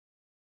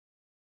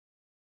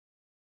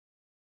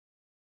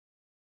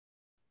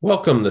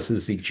Welcome. This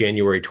is the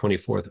January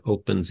 24th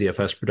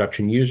OpenZFS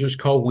production users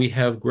call. We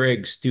have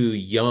Greg, Stu,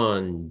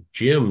 Jan,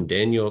 Jim,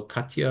 Daniel,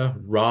 Katya,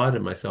 Rod,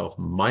 and myself,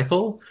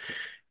 Michael.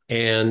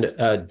 And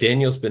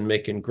Daniel's been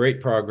making great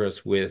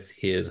progress with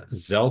his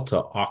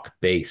Zelta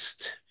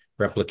awk-based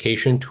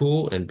replication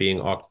tool. And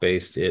being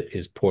awk-based, it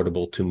is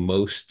portable to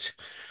most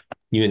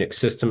Unix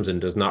systems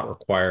and does not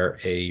require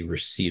a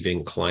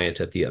receiving client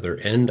at the other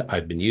end.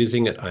 I've been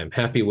using it. I'm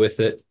happy with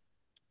it.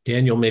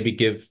 Daniel, maybe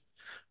give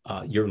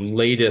your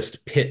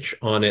latest pitch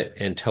on it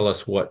and tell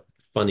us what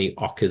funny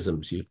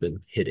awkisms you've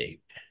been hitting.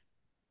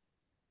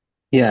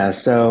 Yeah,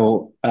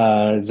 so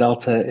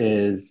Zelta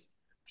is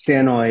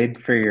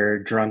Sanoid for your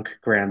drunk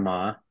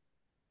grandma.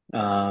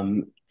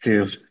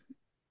 To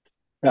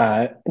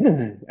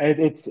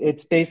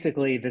it's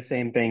basically the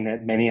same thing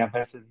that many of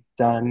us have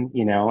done.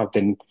 I've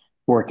been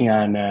working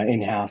on an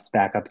in-house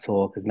backup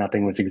tool because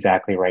nothing was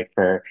exactly right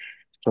for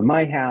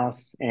my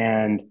house,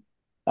 and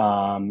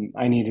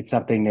I needed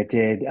something that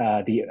did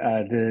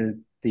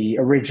the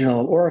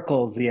original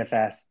Oracle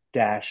ZFS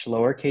dash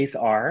lowercase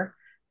r,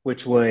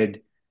 which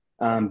would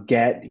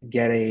get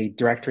a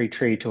directory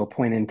tree to a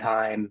point in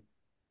time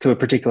to a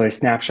particular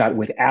snapshot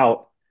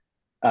without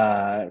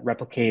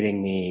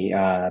replicating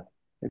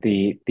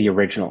the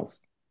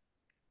originals.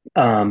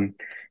 Um,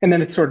 and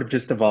then it sort of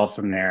just evolved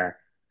from there.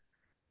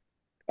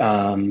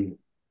 Um,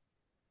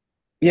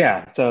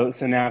 yeah, so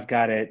now I've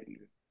got it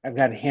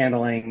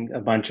handling a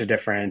bunch of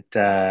different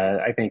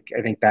I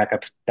think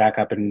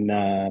backup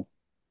and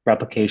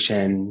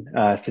replication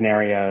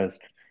scenarios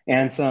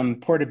and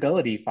some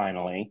portability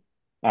finally.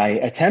 I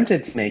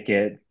attempted to make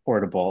it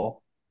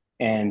portable,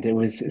 and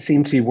it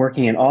seemed to be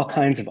working in all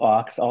kinds of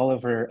awks all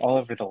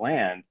over the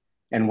land.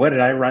 And what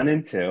did I run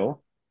into?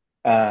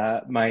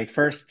 My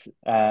first,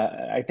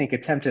 I think,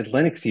 attempted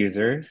Linux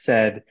user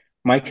said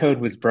my code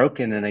was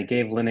broken and I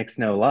gave Linux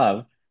no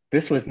love.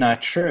 This was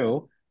not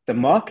true. The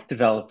mock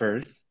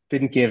developers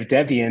didn't give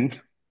Debian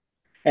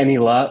any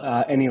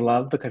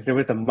love because there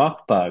was a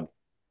mock bug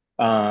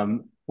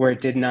where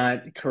it did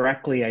not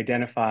correctly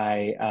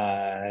identify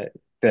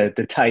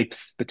the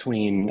types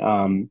between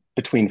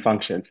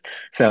functions.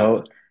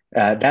 So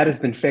that has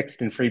been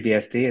fixed in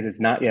FreeBSD. It has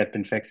not yet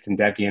been fixed in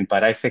Debian,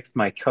 but I fixed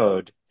my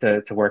code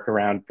to work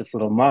around this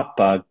little mock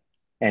bug,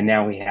 and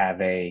now we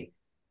have a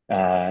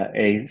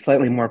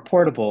slightly more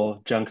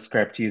portable junk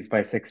script used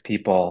by 6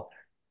 people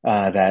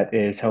that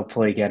is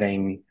hopefully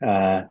getting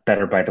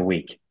better by the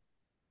week.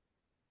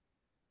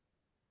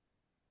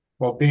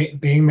 Well,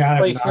 being that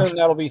Pretty obnoxious, soon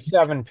that'll be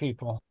 7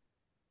 people.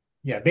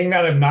 yeah, being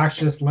that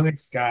obnoxious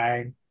Linux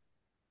guy,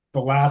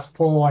 the last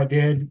poll I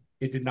did,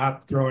 it did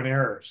not throw an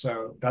error.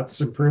 So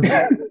that's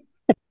improvement.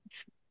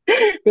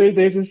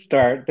 There's a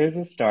start. There's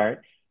a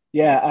start.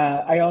 Yeah.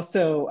 I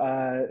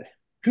also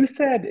who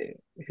said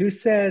who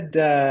said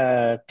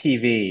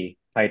PV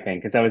piping?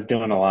 Because I was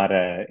doing a lot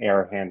of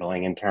error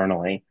handling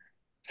internally.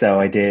 So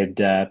I did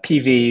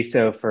PV,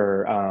 so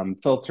for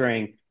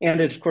filtering,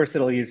 and of course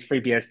it'll use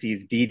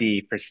FreeBSD's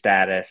DD for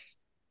status.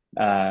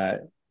 Uh,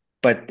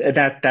 but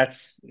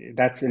that's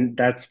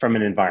from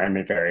an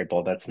environment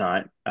variable. That's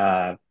not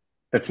a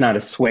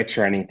switch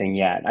or anything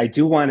yet. I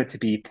do want it to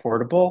be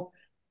portable.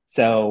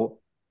 So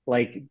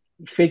like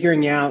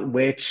figuring out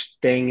which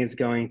thing is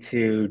going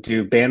to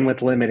do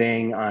bandwidth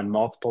limiting on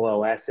multiple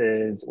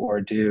OSs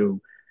or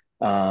do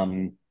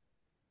um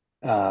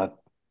uh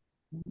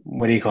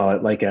what do you call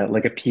it, like a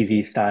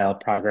PV style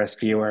progress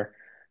viewer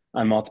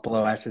on multiple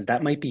OSs,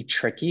 that might be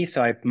tricky.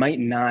 So I might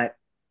not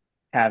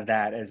have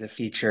that as a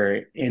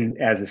feature in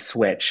as a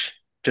switch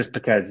just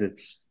because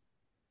it's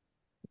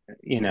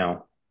you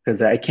know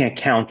because I can't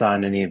count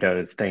on any of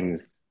those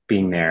things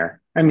being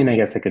there. I mean, I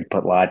guess I could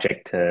put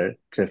logic to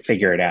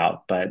figure it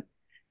out, but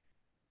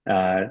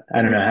I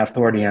don't know how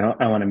thorny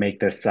I want to make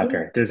this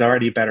sucker. There's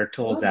already better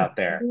tools out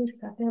there.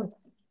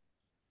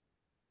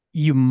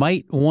 You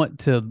might want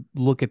to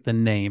look at the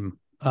name.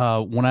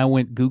 When I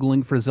went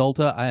Googling for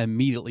Zelta, I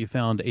immediately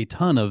found a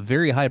ton of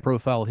very high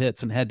profile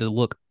hits and had to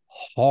look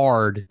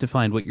hard to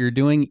find what you're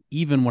doing,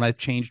 even when I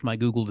changed my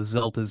Google to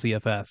Zelta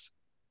ZFS.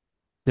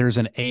 There's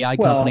an AI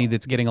company Well,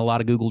 that's getting a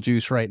lot of Google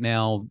juice right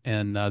now,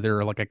 and there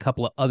are like a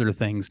couple of other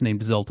things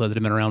named Zelta that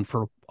have been around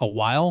for a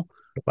while.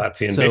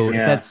 Latvian So if Bakery.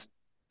 yeah. that's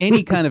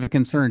any kind of a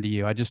concern to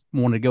you, I just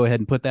wanted to go ahead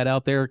and put that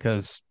out there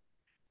because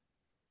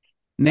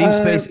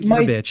namespace is your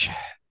Might bitch.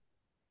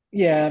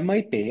 Yeah, it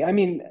might be. I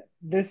mean,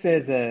 this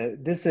is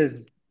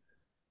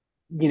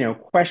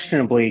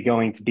questionably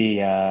going to be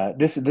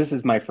this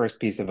is my first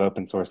piece of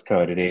open source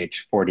code at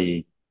age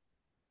 40,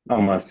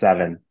 almost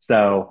 7.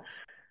 So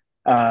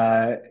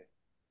uh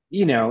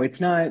it's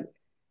not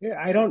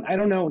I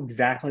don't know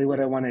exactly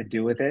what I want to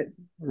do with it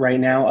right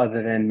now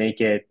other than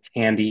make it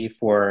handy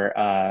for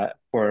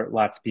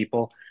lots of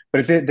people.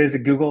 But there's a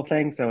Google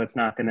thing, so it's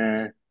not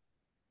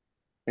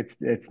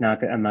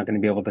I'm not gonna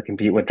be able to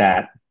compete with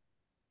that.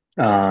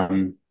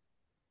 Um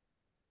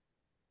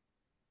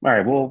all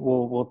right,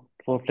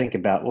 we'll think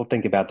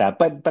about that.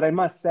 But I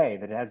must say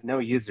that it has no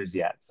users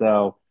yet.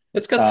 So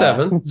It's got uh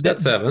seven. It's That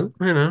got seven.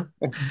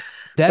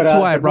 That's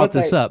why I But brought once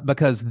this I up,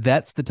 because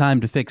that's the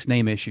time to fix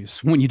name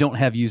issues when you don't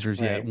have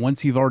users yet. right,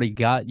 Once you've already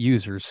got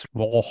users,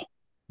 well,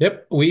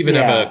 Yep. We even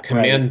have a yeah, right,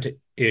 command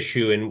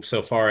issue in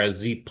so far as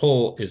Z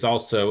pull is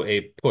also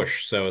a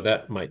push, so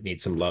that might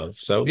need some love.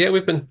 So yeah,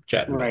 we've been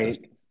chatting about this.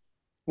 right.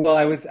 Well,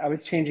 I was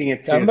changing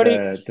it to the sort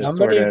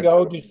Somebody of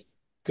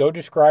go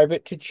describe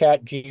it to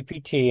Chat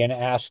GPT and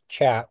ask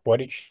Chat what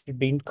it should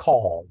be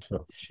called.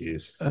 Oh,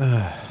 jeez.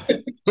 uh,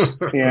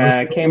 yeah,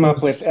 I came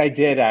up with I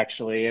did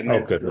actually, and Oh,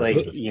 it's good.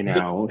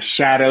 like,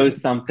 shadow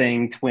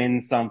something,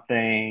 twin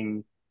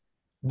something,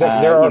 There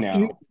are you a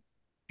know.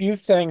 few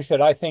things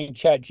that I think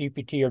Chat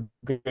GPT are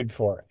good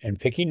for, and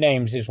picking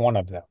names is one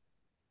of them.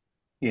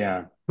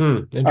 Yeah. All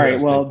right.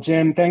 Interesting. Well,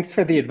 Jim, thanks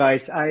for the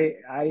advice. I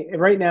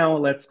right now,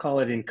 let's call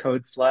it in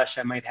code slush.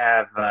 I might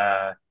have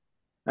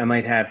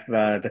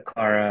the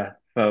Clara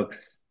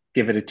folks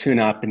give it a tune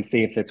up and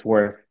see if it's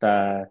worth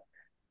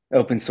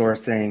open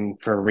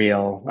sourcing for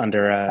real That's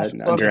under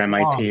totally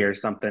MIT fine. or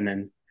something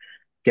and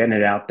getting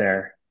it out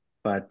there.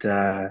 But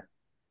yeah,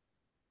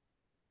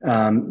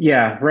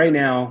 right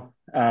now,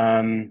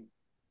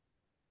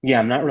 yeah,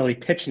 I'm not really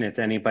pitching it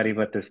to anybody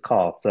but this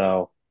call,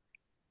 so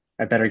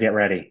I better get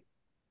ready.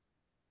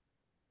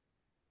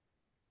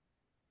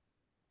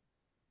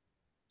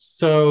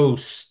 So,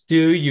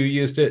 Stu, you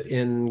used it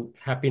in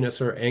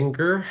happiness or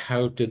anger.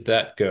 How did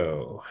that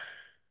go?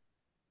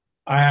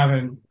 I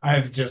haven't.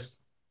 I've just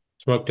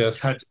Smoke test.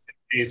 touched it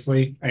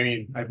basically. I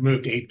mean, I've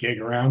moved 8 gig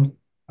around,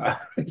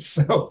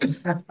 so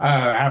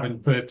I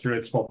haven't put it through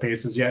its full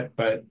paces yet.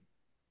 But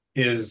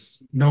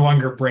is no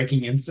longer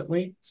breaking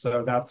instantly,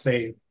 so that's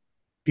a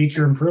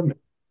feature improvement.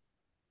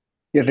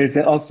 Yeah, there's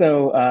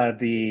also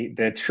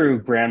the true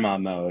grandma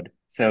mode.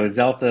 So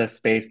Zelta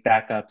space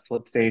backup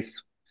slip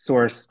space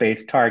source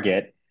space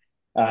target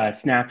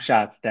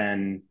snapshots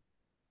then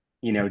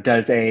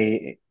does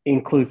a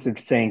inclusive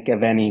sync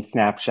of any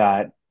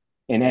snapshot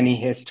in any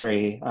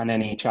history on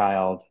any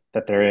child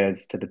that there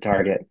is to the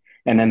target,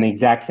 and then the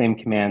exact same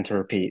command to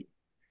repeat.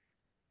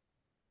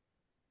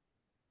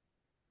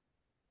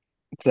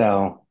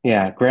 So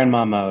yeah,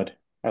 grandma mode.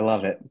 I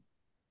love it.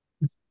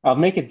 I'll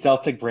make it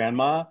Zelta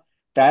grandma.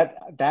 That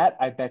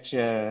I bet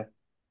you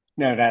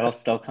no, that'll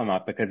still come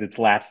up because it's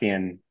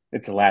Latvian.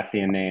 It's a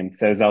Latvian name,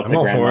 so I'm Zelta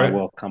all for grandma it.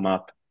 will come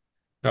up.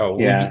 Oh,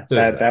 Yeah, does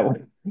that that.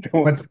 would.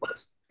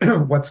 What's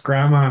what's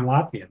grandma in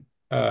Latvian?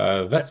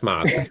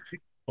 Vecmāte,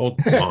 old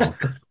mom.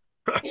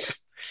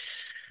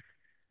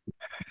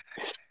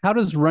 how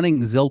does running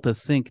Zelta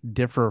sync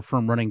differ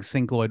from running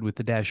syncoid with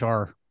the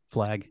 -r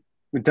flag?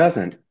 It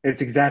doesn't.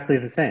 It's exactly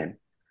the same.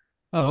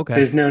 Oh, okay.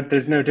 There's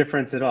no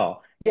difference at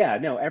all. Yeah,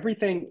 no,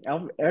 everything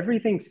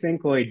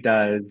Syncoid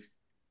does,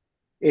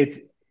 it's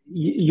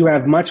you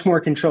have much more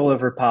control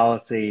over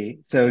policy.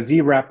 So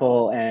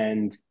zREPL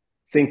and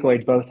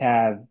Syncoid both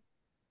have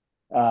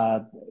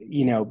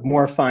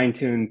more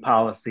fine-tuned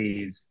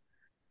policies.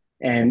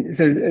 And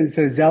so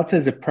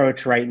Zelta's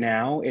approach right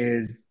now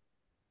is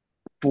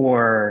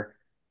for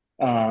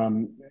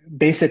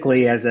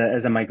basically as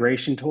a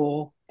migration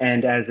tool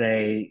and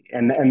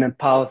and the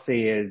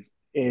policy is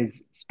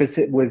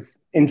specific was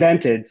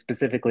invented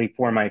specifically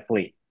for my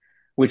fleet,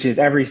 which is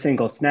every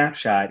single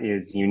snapshot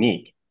is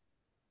unique.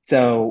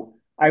 So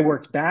I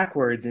worked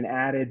backwards and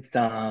added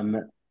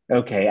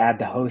add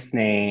the host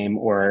name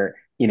or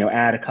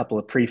add a couple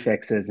of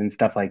prefixes and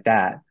stuff like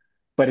that.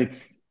 But it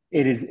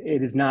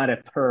is not a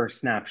per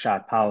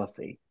snapshot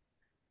policy.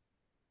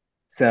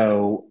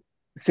 So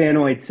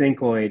Sanoid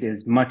Syncoid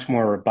is much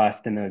more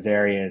robust in those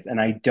areas, and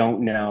I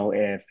don't know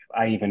if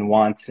I even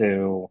want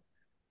to.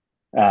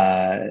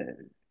 Uh,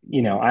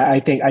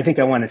 I think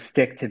I want to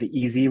stick to the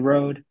easy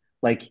road.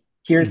 Like,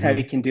 here's how Hmm.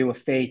 you can do a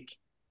fake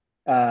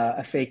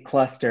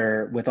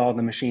cluster with all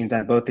the machines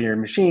on both of your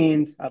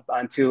machines up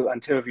on two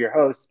of your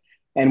hosts,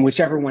 and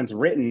whichever one's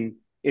written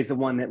is the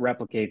one that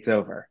replicates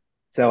over.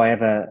 So I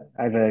have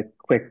a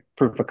quick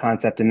proof of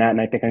concept in that,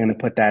 and I think I'm going to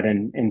put that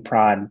in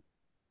prod.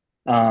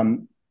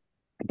 Um,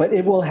 but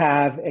it will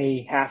have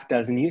a half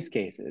dozen use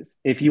cases.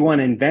 If you want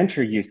to invent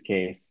your use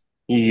case,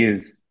 you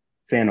use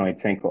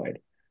Sanoid Syncoid.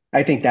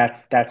 I think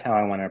that's how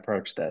I want to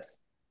approach this.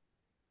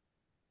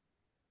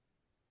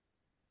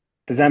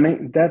 Does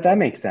that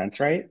make sense,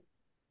 right?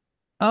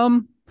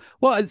 Um,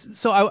 well,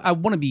 so I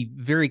want to be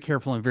very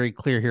careful and very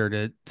clear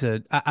here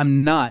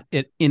I'm not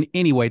in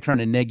any way trying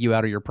to neg you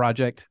out of your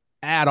project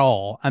at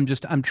all. I'm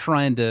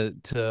trying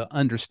to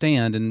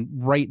understand. And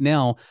right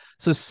now,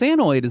 so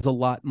Sanoid is a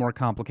lot more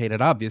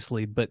complicated,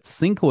 obviously, but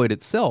Syncoid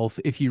itself,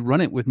 if you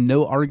run it with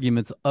no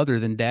arguments other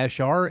than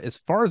 -r, as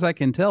far as I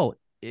can tell,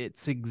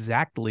 it's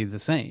exactly the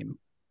same.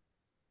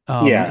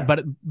 Yeah.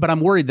 But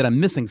I'm worried that I'm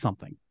missing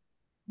something.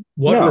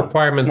 What No,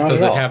 requirements not at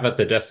does it have all. at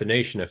the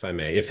destination, if I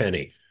may, if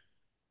any?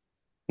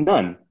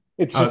 None.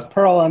 It's Uh, just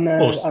Perl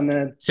oh, Syncoid on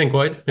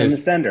the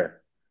is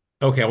sender.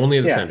 okay,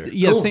 only the Yeah. So, sender.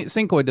 yeah, Cool.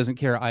 Syncoid doesn't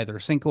care either.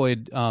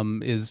 Syncoid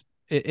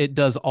it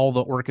does all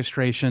the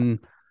orchestration,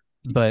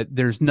 but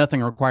there's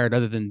nothing required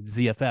other than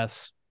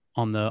ZFS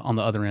on the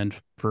other end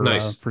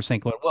Nice. for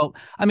Syncoid. Well,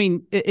 I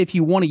mean, if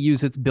you want to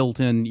use its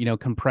built-in,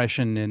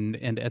 compression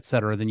and et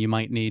cetera, then you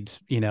might need,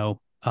 you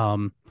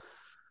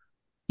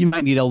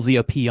might need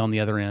LZOP on the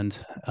other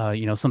end,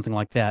 something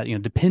like that,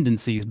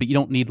 dependencies, but you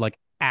don't need like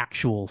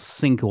actual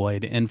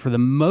syncoid. And for the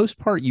most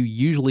part, you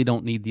usually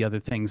don't need the other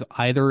things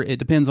either. It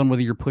depends on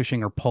whether you're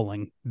pushing or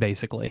pulling,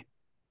 basically.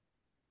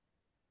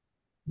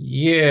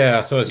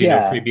 Yeah. So as you know,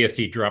 Yeah.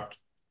 FreeBSD dropped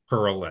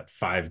Perl at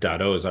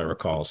 5.0, as I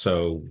recall.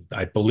 So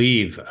I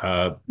believe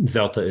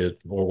Zelta is,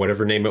 or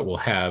whatever name it will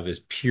have, is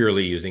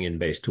purely using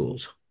in-base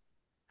tools.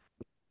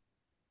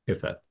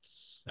 If that's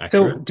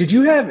So accurate. did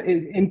you have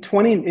in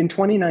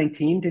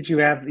 2019, did you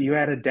had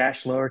a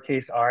dash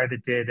lowercase r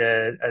that did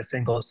a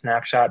single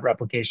snapshot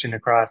replication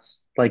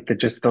across like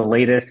just the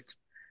latest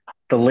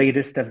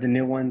of the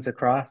new ones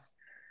across?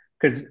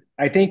 Because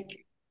I think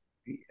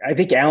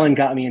Alan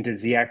got me into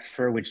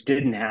ZXfer, which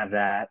didn't have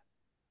that.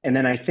 And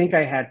then I think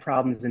I had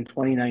problems in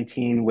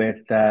 2019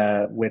 with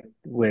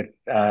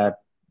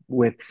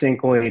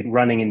Syncoid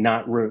running and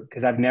not root,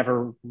 because I've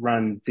never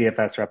run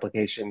ZFS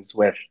replications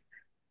with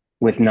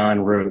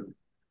non-root.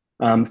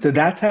 So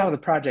that's how the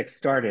project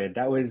started.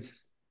 That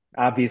was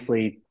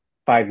obviously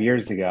 5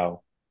 years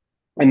ago.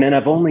 And then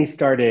I've only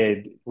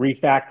started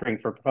refactoring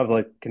for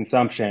public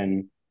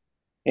consumption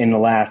in the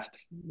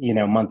last,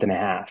 month and a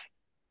half.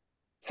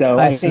 So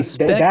I I think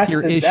suspect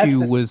your that's issue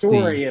the was the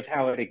story of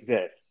how it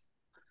exists.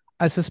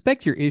 I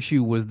suspect your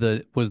issue was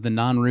the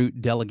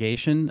non-root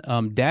delegation.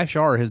 Dash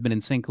R has been in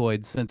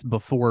Syncoid since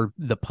before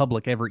the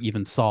public ever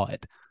even saw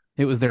it.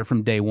 It was there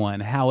from day one.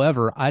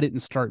 However, I didn't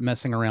start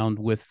messing around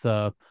with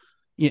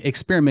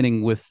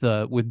experimenting with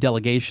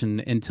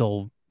delegation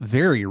until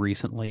very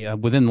recently,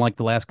 within like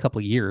the last couple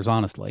of years,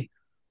 honestly.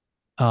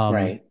 Um,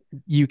 Right.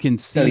 you can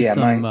So see yeah,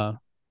 some,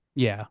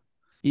 yeah.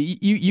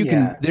 You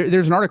can yeah,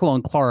 there's an article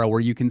on Clara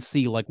where you can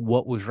see like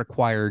what was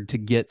required to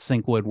get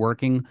Syncoid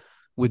working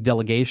with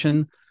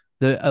delegation.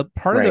 The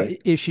part of right.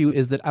 the issue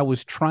is that I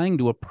was trying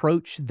to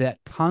approach that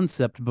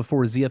concept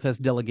before ZFS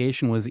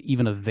delegation was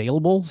even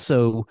available.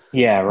 So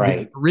Yeah, the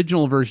right.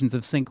 original versions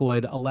of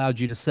Syncoid allowed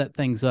you to set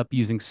things up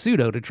using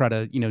sudo to try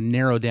to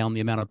narrow down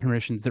the amount of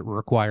permissions that were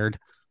required.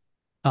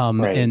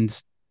 Right.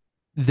 And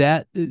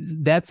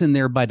that's in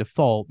there by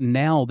default.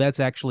 Now that's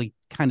actually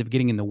kind of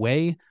getting in the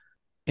way.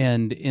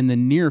 And in the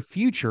near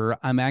future,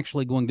 I'm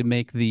actually going to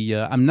make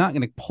I'm not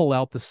going to pull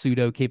out the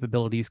sudo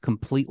capabilities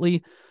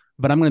completely,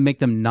 but I'm going to make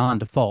them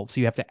non-default.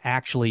 So you have to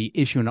actually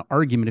issue an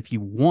argument if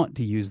you want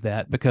to use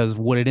that, because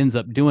what it ends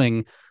up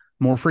doing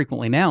more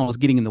frequently now is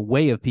getting in the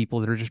way of people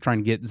that are just trying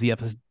to get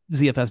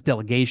ZFS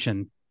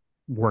delegation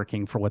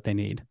working for what they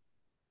need.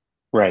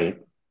 Right.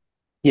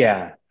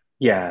 Yeah.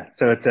 Yeah.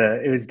 So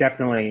it's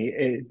definitely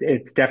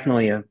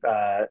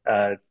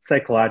a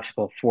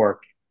psychological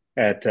fork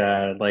at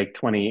like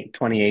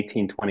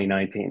 2018,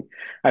 2019.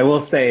 I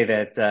will say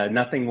that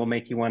nothing will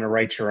make you want to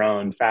write your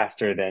own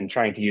faster than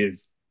trying to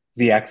use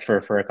ZX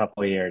for a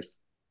couple of years.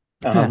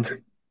 Um,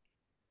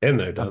 In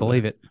there, I done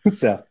believe there. it.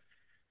 so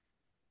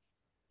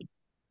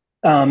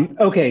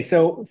okay,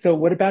 so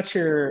what about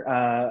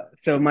your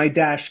so my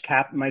dash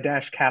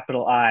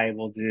capital I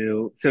will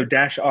do, so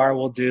dash R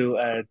will do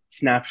a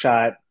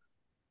snapshot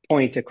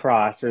point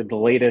across, or the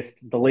latest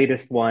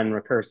one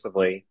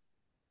recursively.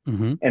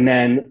 Mm-hmm.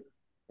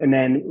 And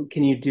then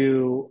can you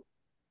do,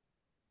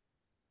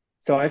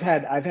 so I've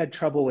had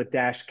trouble with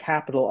dash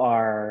capital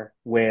R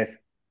with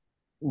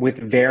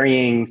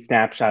varying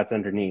snapshots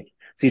underneath.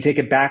 So you take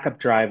a backup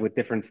drive with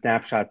different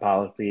snapshot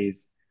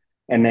policies,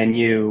 and then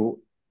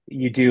you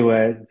do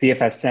a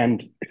ZFS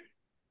send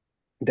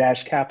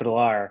dash capital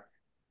R,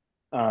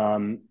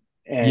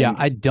 Yeah, and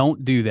I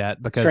don't do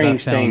that because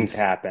I've strange things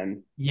found,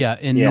 happen. yeah,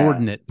 Yeah,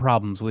 inordinate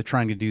problems with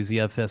trying to do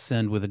ZFS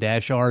send with a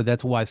dash R.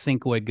 That's why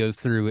Syncoid goes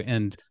through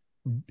and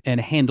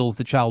handles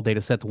the child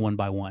data sets one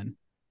by one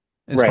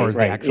as far right, as the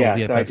right. actual Yeah,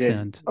 so I ZFS did.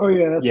 send. Oh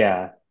yeah, it's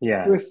Yeah,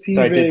 yeah.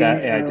 So I did that.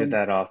 receiving. Yeah, I did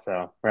that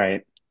also.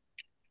 Right.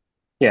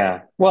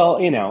 Yeah. Well,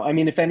 I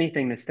mean, if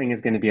anything, this thing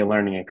is going to be a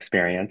learning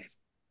experience.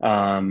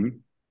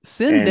 Um,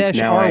 Send and dash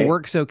now R I,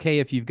 works okay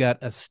if you've got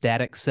a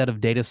static set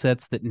of data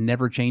sets that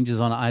never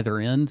changes on either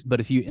end. But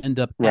if you end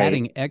up right,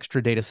 adding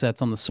extra data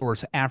sets on the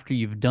source after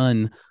you've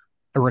done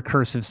a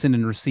recursive send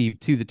and receive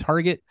to the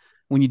target,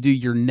 when you do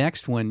your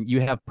next one, you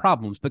have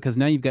problems because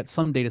now you've got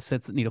some data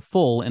sets that need a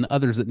full and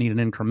others that need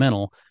an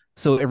incremental.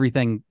 So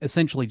everything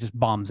essentially just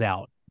bombs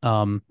out.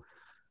 I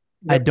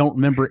Yep. don't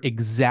remember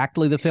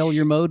exactly the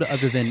failure mode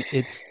other than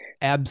it's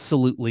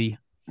absolutely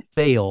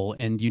fail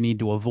and you need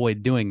to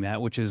avoid doing that,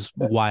 which is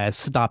why I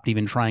stopped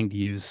even trying to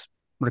use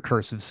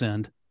recursive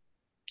send.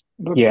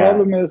 The yeah,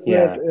 problem is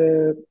that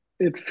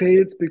yeah, it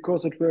fails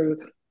because it will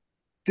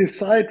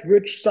decide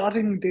which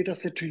starting data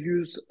set to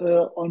use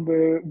on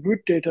the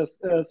root data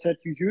set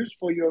you use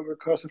for your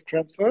recursive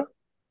transfer.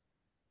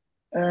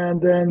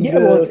 And then yeah.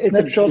 Well, the it's a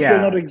snapshot will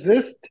not yeah,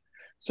 exist.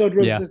 So it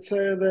will Yeah.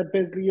 say that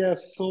basically,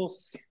 yes,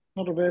 source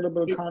not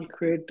available, You, can't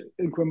create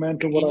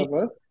incremental, you, need-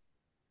 whatever.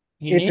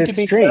 you it's need a to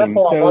be stream.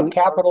 careful on what So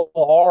capital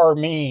R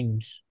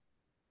means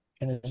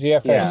in a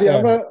ZFS And yeah, the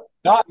send. other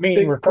Not mean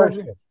big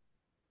problem, recursive.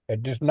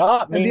 It does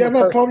not And mean the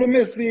other recursive. problem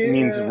is It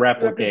means the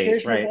replicate,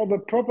 replication of right? all the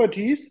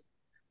properties,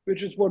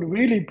 which is what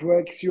really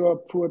breaks your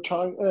poor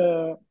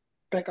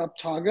backup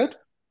target.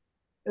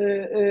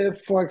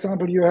 For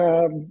example, you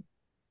have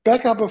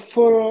backup a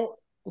full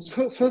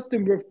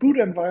system with boot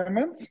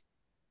environments.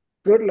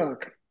 Good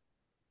luck,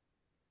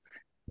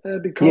 Yeah,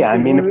 because I it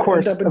mean, will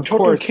end up in of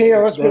total course,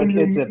 chaos when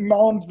that it's you a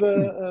mount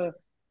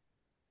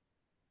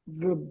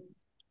the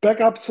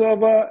backup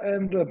server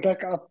and the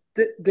backup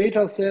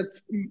data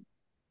sets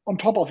on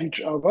top of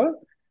each other.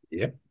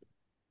 Yep.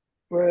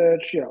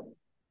 Which, yeah,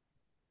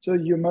 so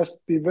you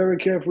must be very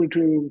careful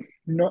to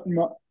not,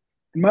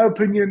 in my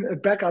opinion, a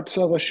backup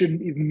server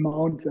shouldn't even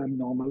mount them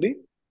normally.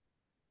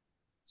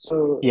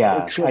 So it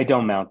yeah, I should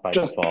don't mount by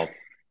just default.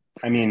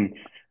 I mean,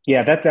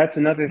 yeah, that's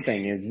another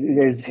thing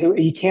is who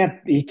you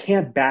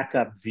can't back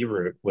up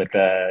zroot with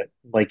a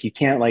like you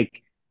can't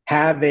like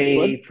have what?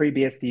 a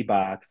FreeBSD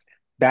box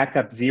back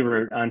up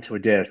zroot onto a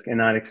disk and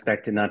not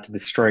expect it not to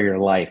destroy your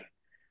life.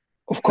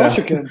 Of course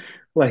So you can.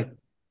 like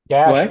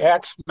Dash what?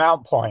 X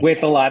mount point.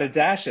 With a lot of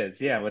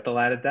dashes. Yeah, with a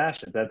lot of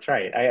dashes. That's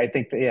right. I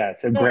think that yeah.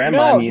 So No,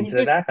 grandma no, you needs a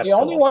just backup the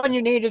only tool. one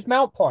you need is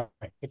mount point.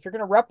 If you're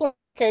going to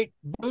replicate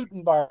boot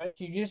environments,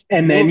 you just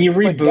And then do you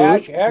it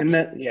dash dash and X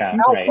then yeah,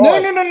 mount right. No,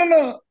 point. no, no, no,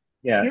 no.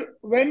 Yeah.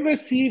 When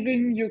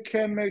receiving, you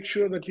can make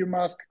sure that you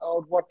mask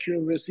out what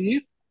you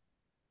receive,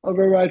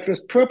 override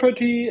this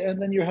property,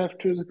 and then you have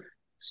to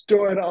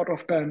store it out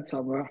of band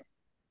somewhere.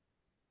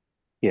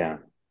 Yeah.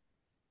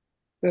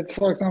 That's,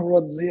 for example,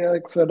 what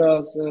ZX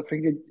does. I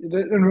think I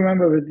don't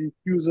remember if it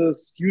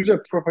uses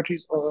user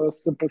properties or a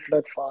simple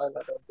flat file.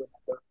 I don't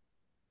remember.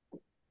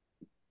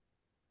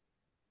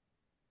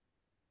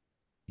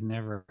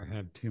 Never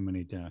had too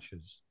many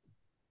dashes.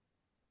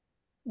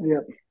 Yeah.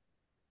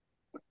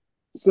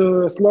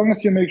 So as long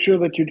as you make sure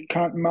that you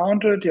can't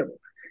mount it,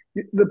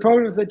 yeah. The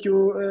problem is that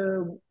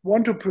you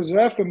want to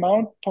preserve the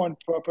mount point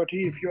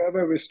property if you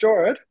ever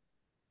restore it,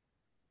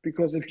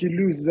 because if you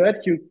lose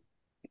that, you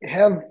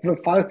have the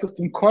file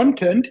system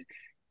content.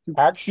 You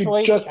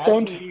just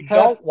don't Actually, you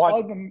have don't want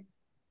all the.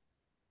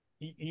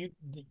 you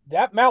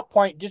that mount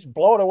point. Just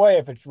blow it away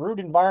if it's root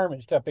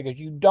environment stuff, because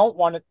you don't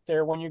want it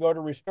there when you go to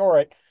restore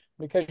it,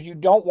 because you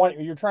don't want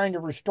you're trying to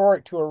restore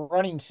it to a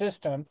running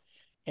system,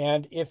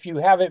 and if you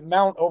have it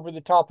mount over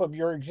the top of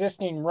your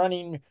existing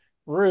running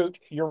root,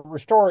 your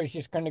restore is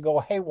just going to go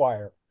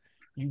haywire.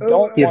 You Oh,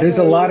 don't Yeah, want there's to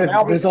a do lot of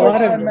mount there's a points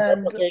lot restore, when I of you're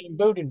meant replicating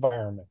boot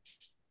environments.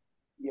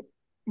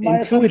 my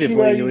assumption intuitively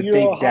where you would you're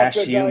think hardware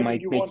dash U guy and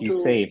might you make want you to.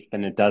 safe,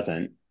 and it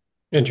doesn't.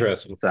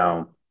 Interesting.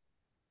 So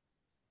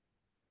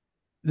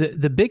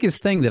The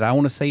biggest thing that I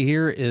want to say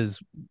here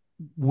is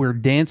we're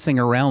dancing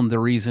around the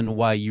reason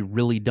why you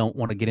really don't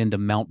want to get into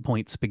mount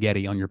point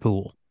spaghetti on your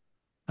pool.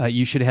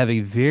 You should have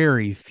a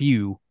very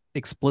few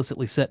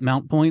explicitly set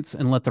mount points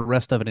and let the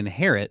rest of it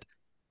inherit.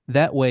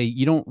 That way,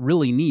 you don't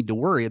really need to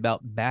worry about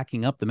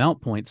backing up the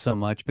mount points so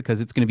much, because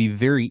it's going to be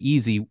very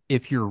easy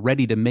if you're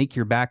ready to make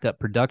your backup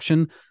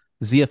production.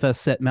 ZFS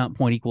set mount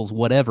point equals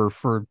whatever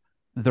for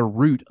the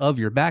root of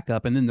your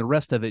backup, and then the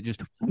rest of it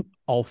just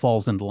all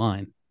falls into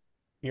line.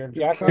 You're You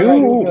exactly can't right.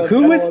 do who that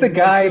who was for the most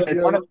guy of That's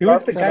that one your of who the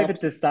was the guy that setups.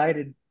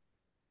 decided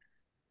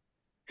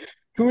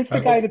who was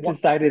the guy Uh, it's that one,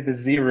 decided the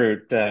Z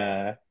root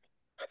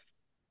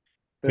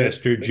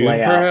Mr. the June,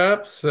 layout?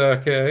 perhaps?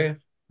 Okay.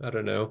 I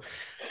don't know.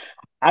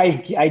 I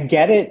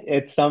get it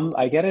at some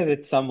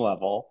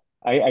level.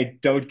 I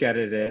don't get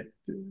it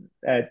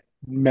at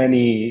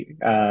many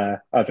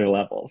other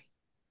levels.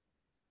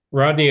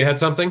 Rodney, you had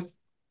something?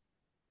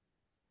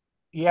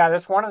 yeah,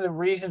 that's one of the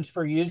reasons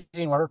for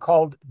using what are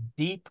called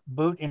deep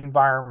boot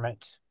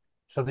environments,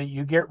 so that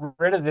you get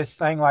rid of this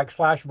thing like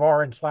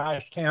 /var and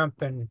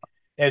 /temp and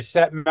as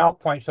set mount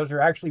points. Those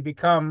are actually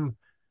slash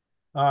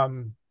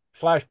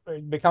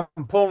become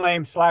pool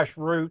name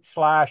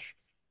 /root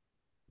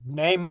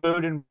 /name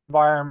boot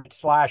environment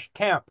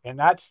 /temp, and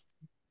that's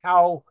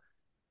how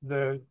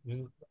the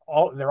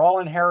they're all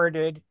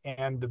inherited,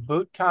 and the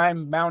boot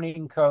time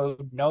mounting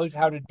code knows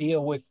how to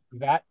deal with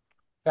that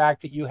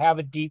fact that you have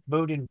a deep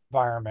boot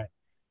environment.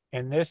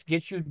 And this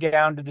gets you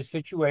down to the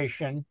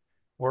situation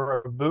where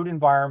a boot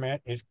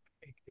environment is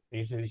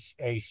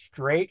a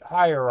straight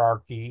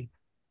hierarchy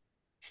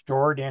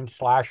stored in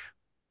slash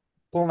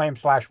full name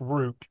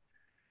 /root.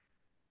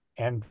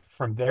 And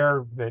from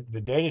there, the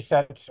data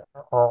sets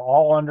are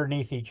all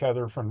underneath each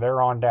other from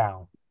there on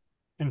down.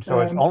 And so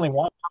it's And only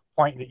one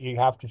point that you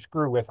have to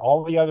screw with.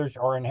 All the others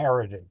are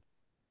inherited.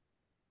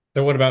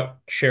 So what about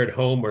shared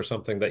home or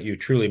something that you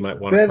truly might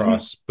want to there's an,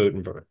 cross boot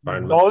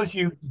environment?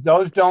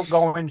 Those don't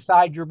go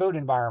inside your boot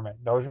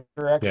environment. Those are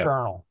Yeah.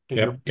 external to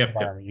your Yep. boot Yep. Yep.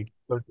 environment.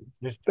 Those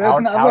just there's out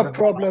another of the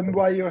problem box.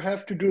 why you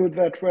have to do it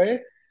that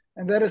way,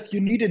 and that is you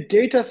need a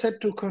data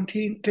set to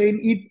contain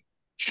each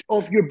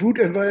of your boot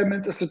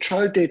environments as a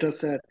child data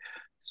set.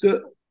 So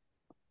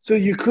So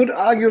you could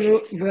argue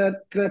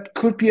that that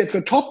could be at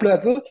the top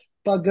level,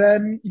 but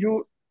then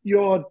your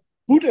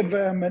boot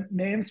environment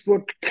names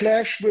would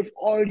clash with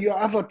all your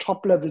other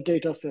top level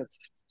data sets.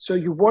 So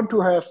you want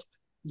to have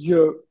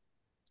your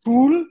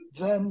pool,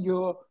 then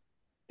your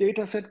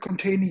data set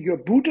containing your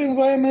boot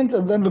environment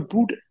and then the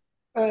boot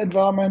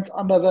environments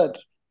under that.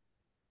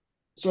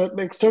 So it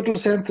makes total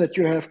sense that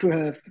you have to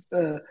have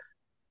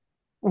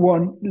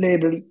one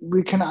label.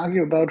 We can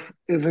argue about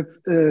if it's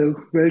a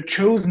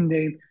well-chosen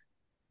name,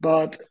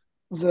 but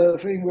the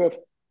thing with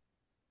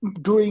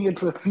doing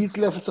it with these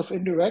levels of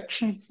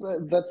interactions,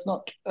 that's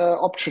not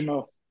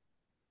optional.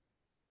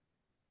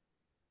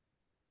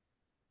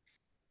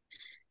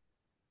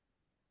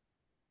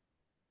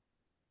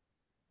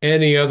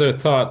 Any other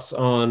thoughts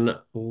on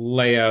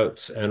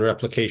layouts and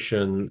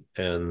replication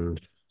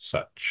and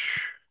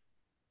such?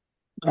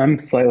 I'm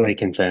slightly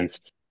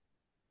convinced.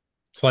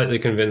 Slightly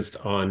convinced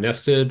on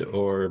nested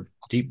or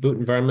deep boot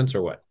environments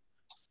or what?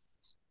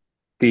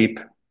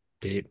 Deep.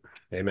 Deep.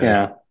 Amen.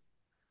 Yeah.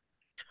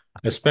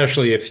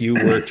 Especially if you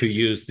were to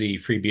use the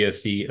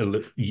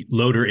FreeBSD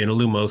loader in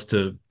Illumos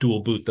to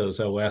dual boot those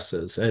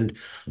OSs. And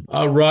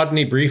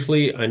Rodney,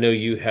 briefly, I know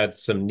you had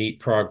some neat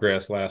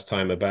progress last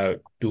time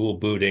about dual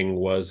booting.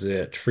 Was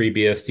it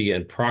FreeBSD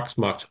and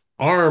Proxmox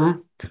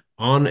ARM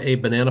on a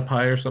Banana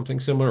Pi or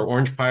something similar,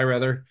 Orange Pi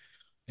rather?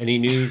 Any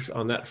news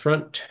on that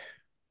front?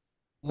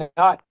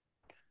 Not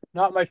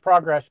much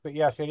progress, but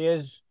yes, it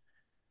is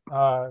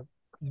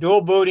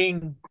dual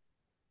booting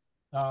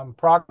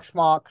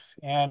Proxmox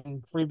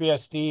and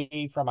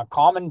FreeBSD from a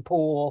common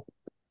pool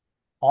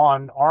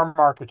on ARM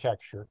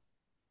architecture.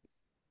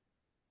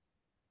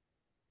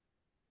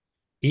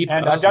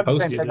 And I've done the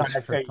same thing on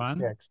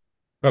x86.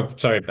 Oh,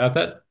 sorry about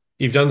that.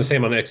 You've done the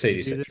same on Do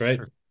x86, right?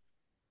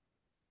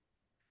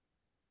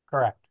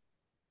 Correct.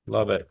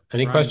 Love it.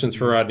 Any Rodney, questions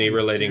for Rodney you're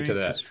relating to doing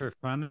that? this for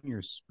fun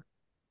and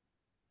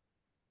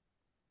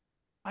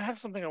I have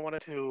something I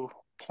wanted to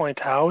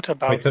point out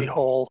about Wait, so- the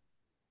whole.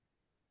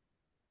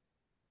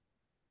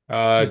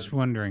 just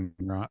wondering,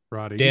 Rod,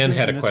 are Dan you doing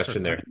had a this question for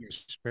fun there. in your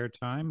spare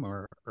time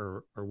or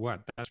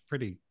what? That's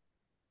pretty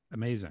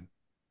amazing.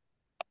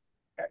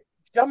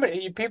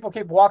 People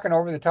keep walking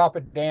over the top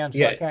of Dan, so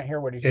Yeah, I can't hear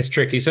what he's it's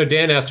tricky. So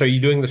Dan asked, are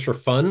you doing this for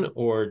fun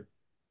or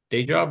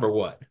day job or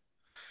what?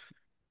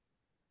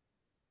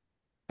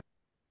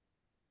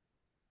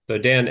 So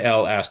Dan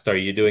L asked, are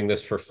you doing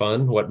this for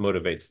fun? What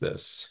motivates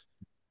this?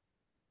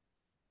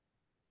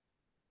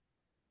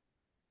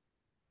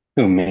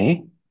 Who,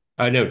 me?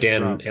 I know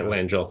Dan Rod.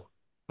 Langell.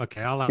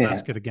 Okay, I'll Yeah.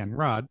 ask it again.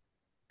 Rod,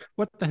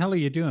 what the hell are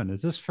you doing?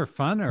 Is this for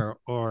fun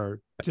or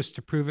just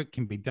to prove it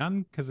can be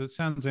done? Because it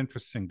sounds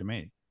interesting to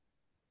me.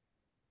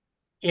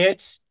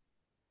 It's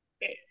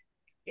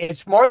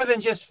more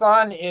than just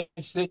fun.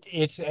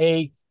 It's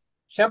a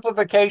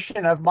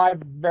simplification of my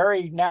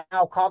very now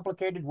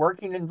complicated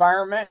working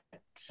environment.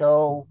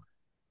 So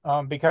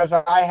because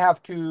I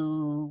have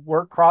to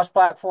work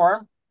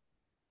cross-platform,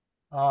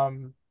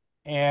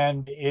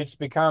 and it's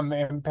become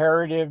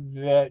imperative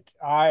that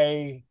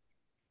I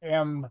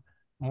am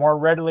more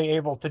readily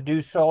able to do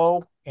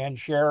so and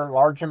share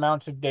large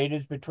amounts of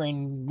data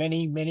between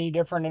many, many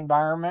different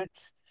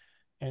environments.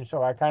 And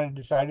so I kind of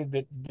decided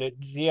that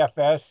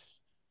ZFS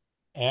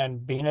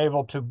and being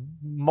able to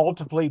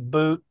multiply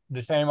boot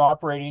the same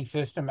operating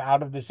system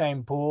out of the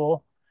same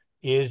pool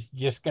is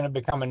just going to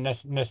become a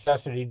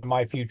necessity to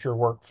my future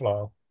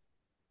workflow.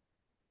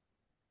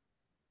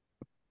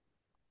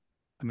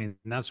 I mean,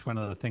 that's one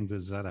of the things that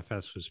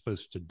ZFS was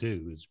supposed to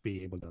do is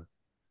be able to.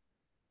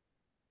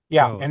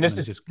 Yeah, and I'm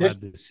just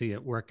glad to see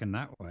it working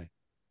that way.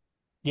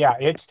 Yeah,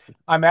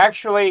 I'm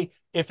actually,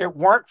 if it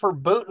weren't for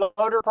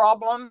bootloader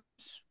problems,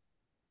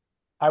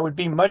 I would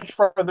be much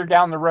further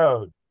down the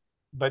road.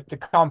 But the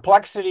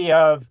complexity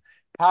of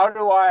what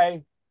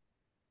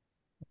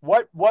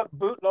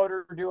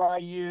bootloader do I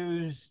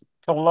use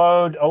to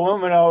load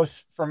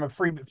Illuminos from a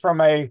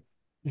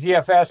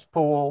ZFS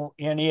pool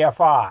in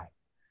EFI?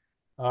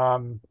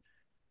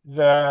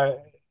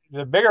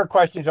 The bigger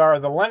questions are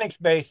the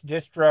Linux-based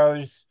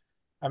distros.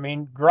 I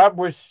mean, Grub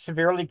was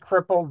severely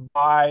crippled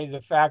by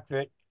the fact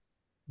that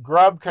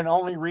Grub can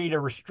only read a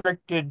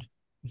restricted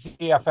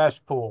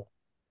ZFS pool.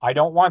 I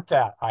don't want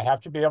that. I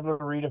have to be able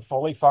to read a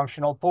fully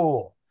functional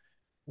pool.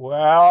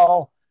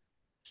 Well,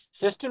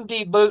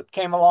 systemd boot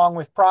came along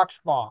with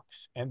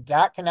Proxmox, and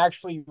that can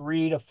actually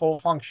read a full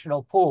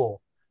functional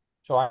pool.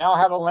 So I now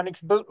have a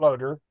Linux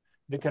bootloader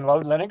that can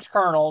load Linux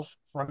kernels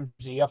from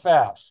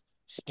ZFS,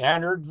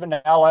 standard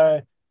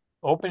vanilla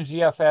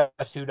OpenZFS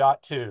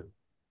 2.2.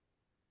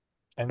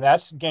 And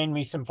that's gained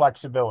me some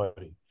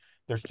flexibility.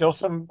 There's still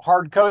some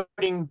hard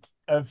coding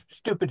of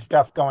stupid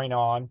stuff going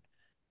on,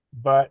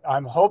 but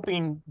I'm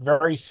hoping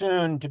very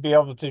soon to be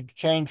able to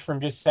change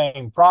from just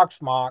saying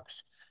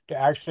Proxmox to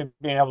actually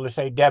being able to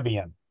say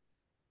Debian.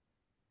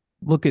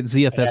 Look at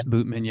ZFS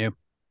boot menu.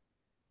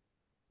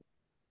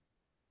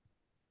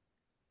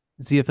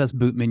 ZFS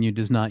boot menu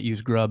does not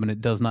use Grub, and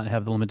it does not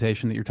have the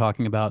limitation that you're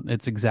talking about.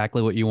 It's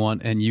exactly what you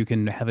want, and you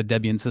can have a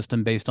Debian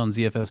system based on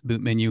ZFS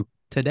boot menu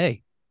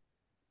today.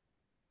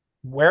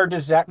 Where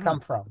does that come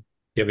from?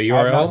 You have a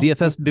URL?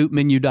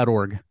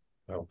 ZFSbootmenu.org.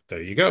 Oh,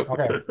 there you go.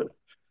 Okay.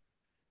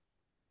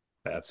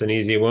 That's an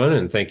easy one,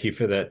 and thank you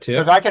for that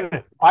Because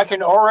tip. I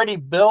can already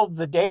build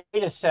the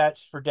data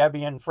sets for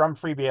Debian from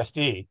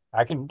FreeBSD.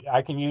 I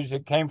can use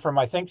it came from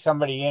I think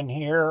somebody in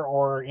here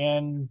or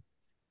in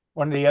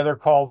one of the other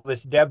calls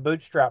this Deb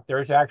Bootstrap.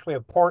 There's actually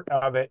a port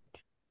of it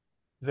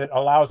that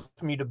allows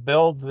me to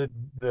build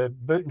the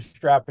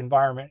Bootstrap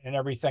environment and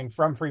everything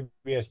from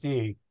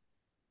FreeBSD.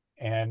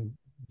 And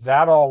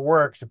that all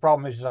works. The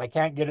problem is I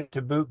can't get it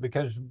to boot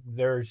because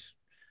there's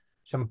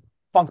some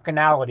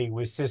functionality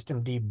with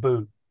systemd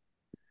boot.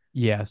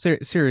 Yeah,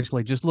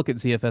 seriously, just look at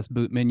ZFS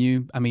boot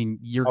menu. I mean,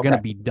 you're Okay.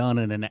 gonna be done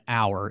in an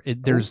hour.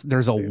 There's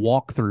a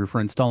walkthrough for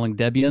installing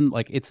Debian.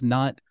 Like it's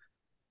not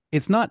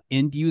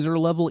end user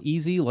level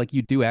easy. Like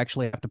you do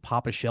actually have to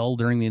pop a shell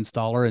during the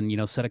installer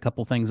and set a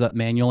couple things up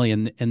manually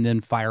and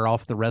then fire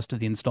off the rest of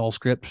the install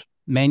script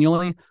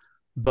manually.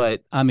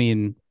 But I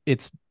mean,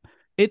 it's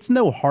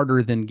no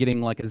harder than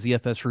getting like a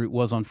ZFS root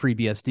was on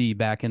FreeBSD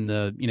back in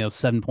the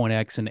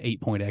 7.x and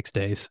 8.x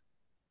days.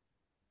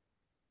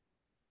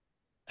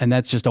 And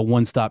that's just a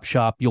one-stop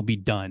shop. You'll be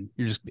done.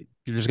 You're just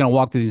going to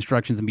walk through the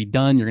instructions and be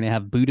done. You're going to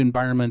have boot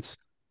environments,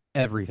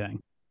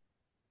 everything.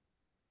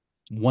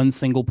 One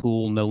single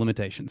pool, no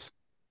limitations.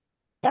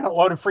 Can it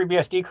load a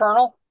FreeBSD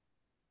kernel?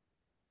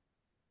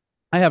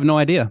 I have no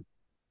idea.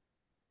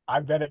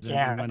 I bet it Does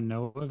can. anyone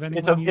know of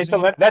anyone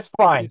That's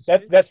fine.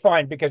 FreeBSD? That's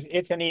fine because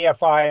it's an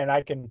EFI and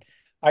I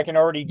can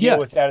already deal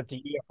with that at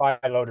the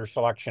EFI loader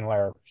selection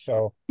layer.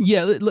 So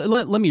yeah,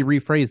 let me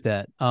rephrase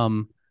that.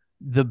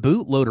 The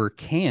bootloader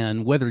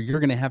can, whether you're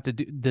going to have to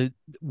do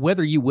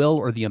whether you will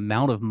or the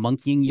amount of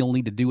monkeying you'll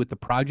need to do with the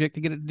project to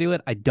get it to do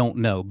it, I don't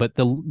know. But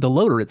the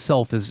loader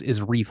itself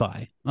is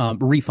refined.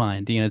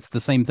 It's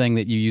the same thing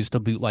that you use to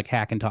boot like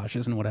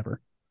Hackintoshes and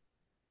whatever.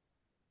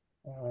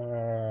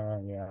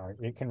 yeah,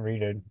 it can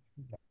read it.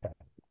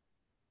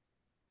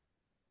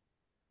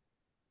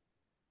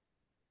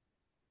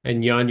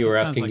 And Jan, you were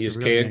asking like use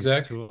really kexec?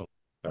 nice tool.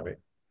 Sorry.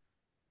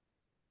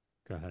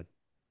 Go ahead.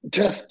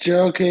 Just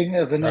joking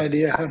as an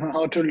idea on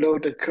how to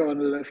load a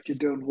kernel if you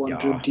don't want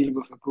to Yeah. deal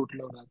with a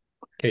bootloader.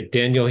 Okay,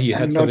 Daniel, you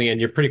had I'm something, not-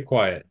 and you're pretty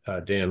quiet,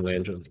 Dan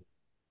Langell.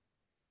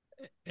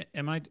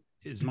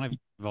 Is my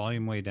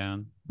volume way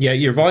down? Yeah,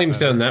 your Is this volume's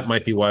better? down. That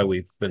might be why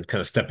we've been kind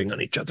of stepping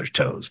on each other's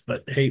toes.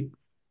 But hey,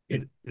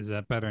 Is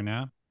that better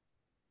now? a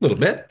little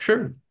bit,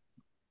 sure.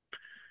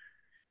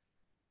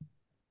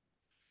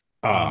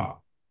 Go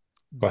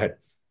ahead.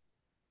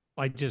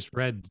 I just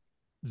read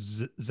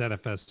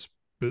ZFS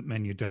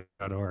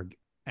bootmenu.org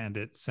and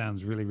it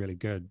sounds really, really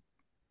good.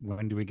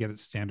 When do we get it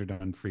standard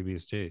on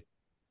FreeBSD?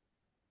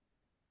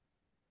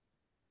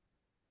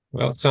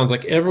 Well, it sounds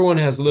like everyone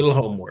has a little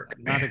homework.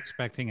 Not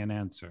expecting an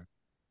answer.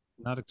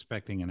 Not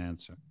expecting an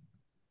answer.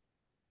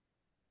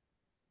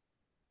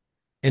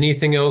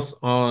 Anything else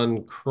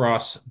on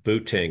cross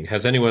booting?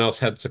 Has anyone else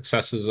had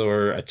successes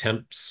or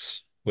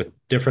attempts with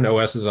different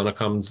OSs on a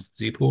common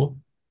Z pool?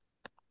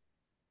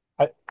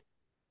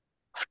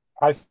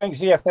 I think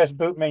ZFS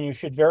boot menu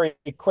should very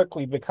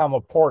quickly become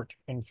a port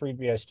in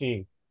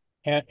FreeBSD.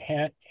 Hint,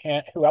 hint,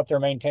 hint, who out there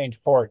maintains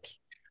ports?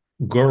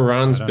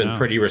 Goran's been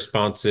pretty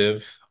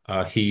responsive.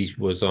 He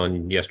was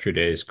on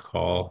yesterday's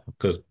call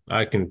because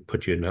I can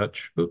put you in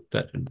touch. Oop,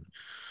 that didn't.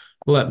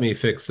 Let me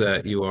fix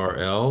that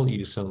URL.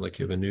 You sound like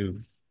you have a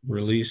new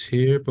release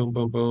here. Boom,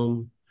 boom,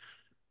 boom.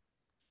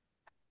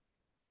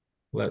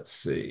 Let's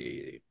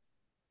see.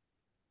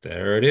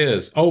 There it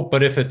is. Oh,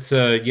 but if it's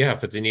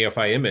if it's an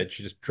EFI image,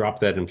 just drop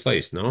that in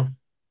place, no?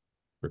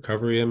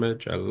 Recovery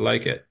image. I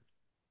like it.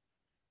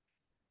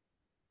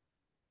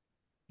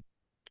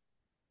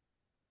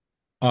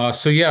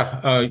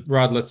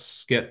 Rod,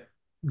 let's get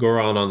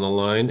Goran on the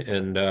line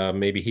and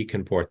maybe he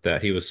can port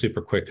that. He was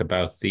super quick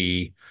about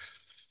the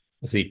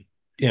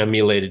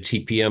emulated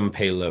TPM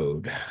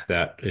payload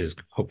that is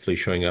hopefully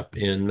showing up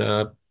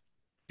in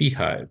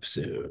Beehive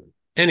soon.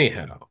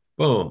 Anyhow,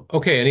 boom.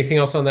 Okay, anything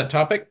else on that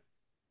topic?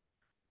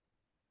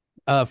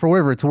 For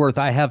whatever it's worth,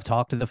 I have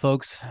talked to the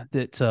folks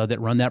that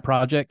run that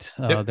project.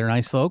 Yep. They're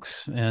nice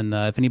folks, and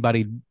if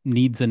anybody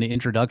needs an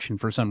introduction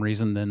for some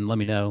reason, then let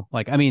me know.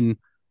 Like, I mean,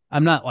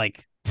 I'm not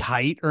like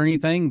tight or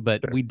anything,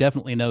 but we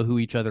definitely know who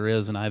each other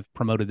is, and I've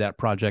promoted that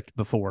project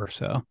before.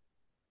 So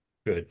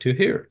good to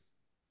hear.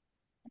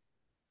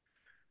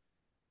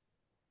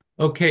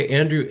 Okay,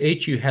 Andrew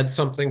H., you had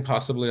something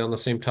possibly on the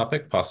same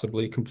topic,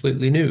 possibly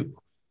completely new.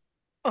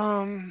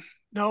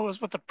 No, it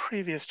was with the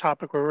previous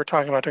topic where we were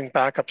talking about doing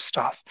backup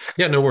stuff.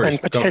 Yeah, no worries.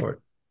 And Go for it.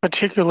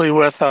 particularly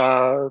with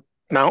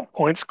mount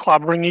points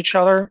clobbering each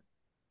other.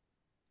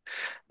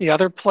 The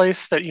other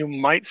place that you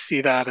might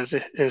see that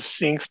is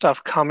seeing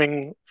stuff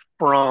coming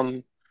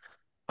from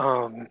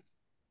an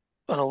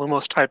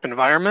Illumos type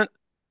environment,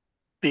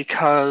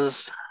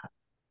 because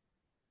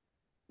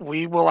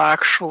we will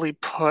actually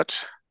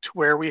put to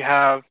where we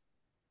have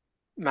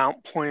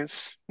mount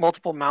points,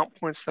 multiple mount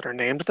points that are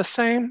named the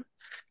same,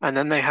 and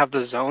then they have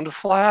the zoned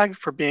flag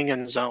for being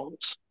in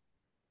zones.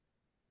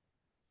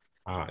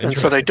 And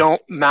so they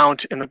don't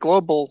mount in the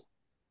global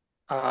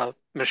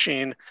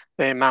machine,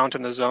 they mount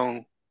in the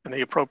zone, in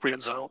the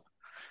appropriate zone.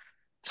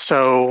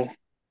 So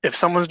if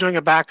someone's doing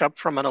a backup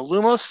from an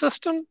Illumos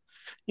system,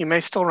 you may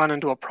still run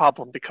into a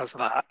problem because of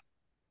that.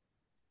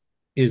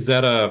 Is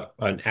that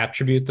an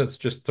attribute that's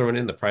just thrown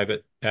in, the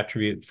private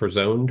attribute for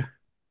zoned?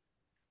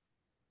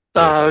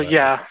 Or how that work?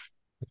 Yeah,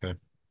 Okay.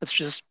 it's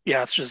just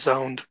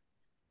zoned.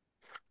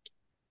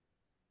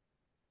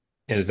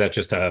 And is that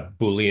just a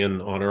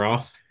Boolean on or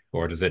off,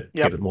 or does it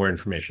Yep, give it more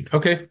information?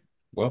 Okay.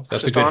 Well,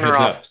 that's a just good on or heads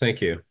off. up.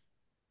 Thank you.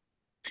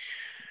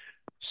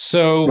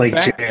 So Like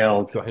back,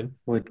 jailed go ahead.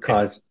 would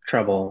Yeah. cause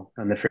trouble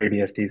on the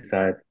FreeBSD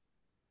side.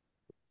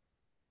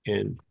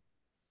 And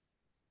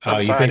I'm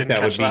you sorry, I think didn't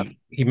that would catch that. be,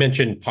 he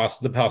mentioned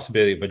the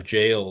possibility of a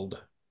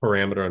jailed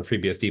parameter on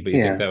FreeBSD, but you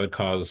think Yeah, that would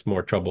cause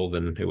more trouble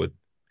than it would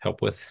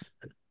help with?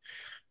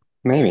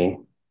 maybe.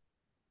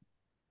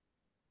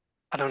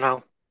 I don't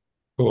know.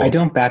 I Cool.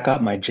 don't back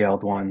up my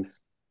jailed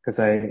ones because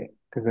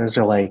those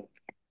are like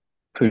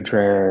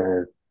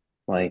Poudre,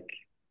 like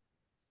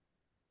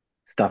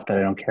stuff that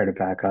I don't care to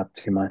back up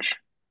too much.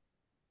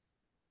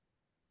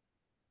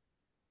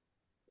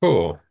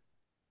 Cool.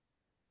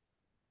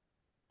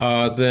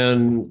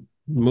 Then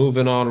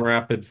moving on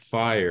rapid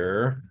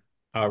fire.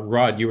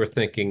 Rod, you were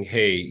thinking,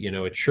 hey,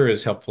 it sure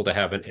is helpful to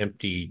have an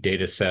empty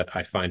data set.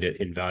 I find it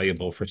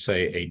invaluable for,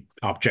 say,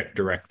 a object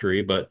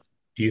directory, but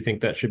do you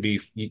think that should be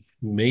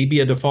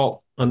maybe a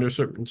default under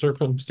certain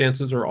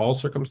circumstances or all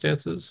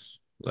circumstances?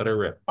 Let her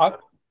rip.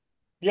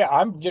 Yeah,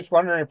 I'm just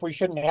wondering if we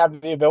shouldn't have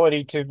the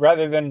ability to,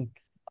 rather than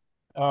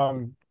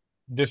um,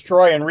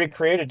 destroy and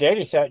recreate a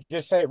data set,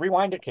 just say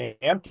rewind it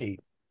to empty.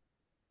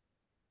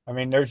 I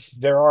mean,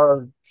 there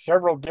are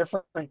several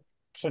different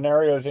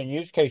scenarios and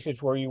use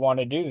cases where you want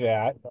to do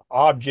that.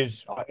 Obj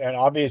is an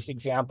obvious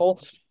example.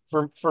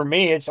 For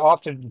me, it's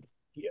often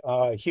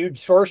huge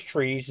source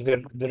trees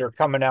that are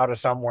coming out of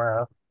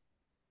somewhere,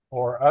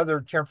 or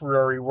other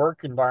temporary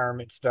work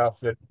environment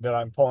stuff that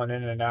I'm pulling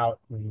in and out.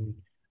 And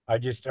I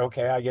just,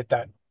 okay, I get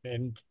that,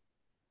 and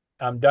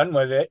I'm done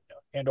with it.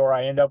 And or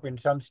I end up in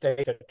some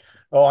state that,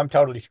 oh, I'm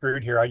totally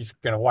screwed here. I'm just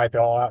going to wipe it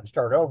all out and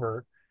start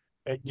over.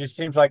 It just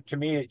seems like to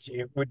me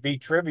it would be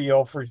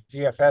trivial for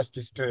ZFS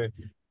just to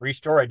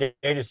restore a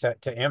data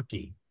set to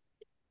empty.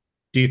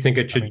 Do you think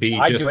it I should mean, be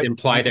I do just it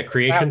implied using at a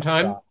creation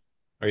time? snapshot.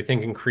 Are you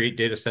thinking create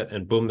data set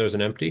and boom, there's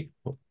an empty?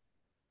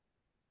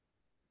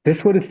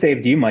 This would have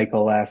saved you,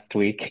 Michael, last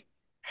week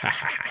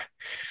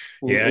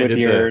Yeah, I with did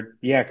the. your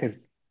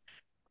because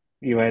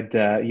you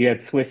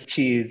had Swiss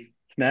cheese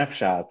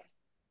snapshots.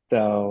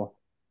 So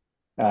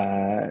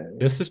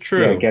This is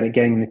yeah, true.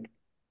 getting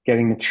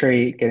the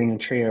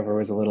tree over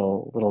was a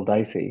little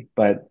dicey.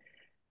 But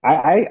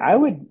I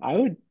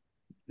would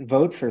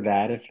vote for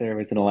that if there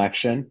was an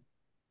election.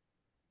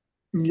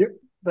 Yep,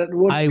 that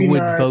would I be would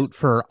nice. vote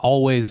for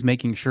always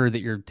making sure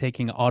that you're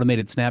taking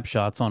automated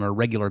snapshots on a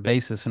regular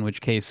basis, in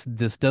which case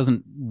this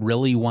doesn't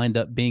really wind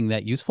up being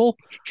that useful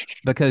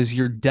because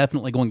you're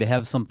definitely going to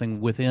have something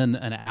within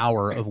an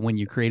hour of when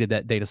you created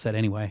that data set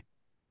anyway.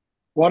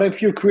 What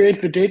if you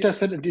create the data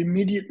set and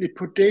immediately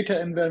put data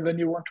in there when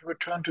you want to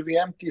return to the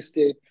empty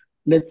state?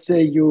 Let's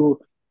say you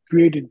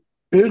created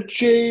build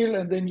jail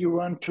and then you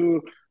want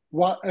to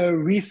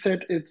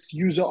reset its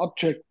user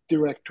object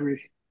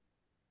directory.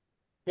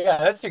 Yeah,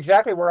 that's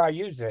exactly where I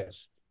use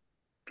this.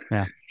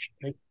 Yeah.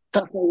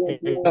 Stuff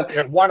like that.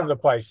 At one of the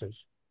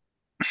places.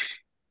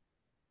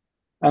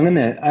 I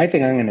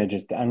think I'm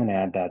gonna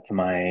add that to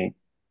my,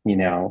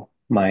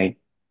 my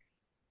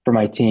for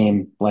my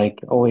team. Like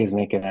always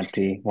make it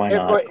empty. Why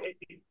not?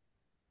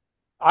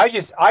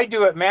 I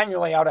do it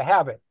manually out of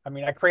habit. I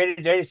mean, I create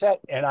a data set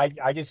and I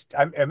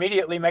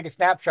immediately make a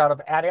snapshot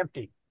of at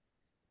empty.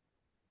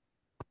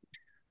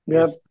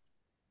 Yeah,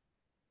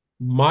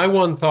 My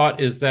one thought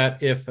is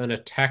that if an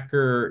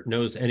attacker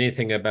knows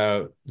anything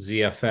about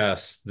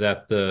ZFS,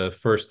 that the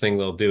first thing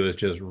they'll do is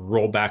just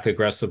roll back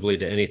aggressively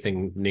to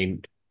anything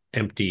named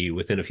empty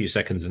within a few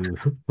seconds and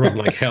run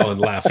like hell and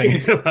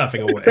laughing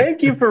laughing away.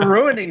 Thank you for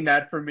ruining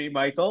that for me,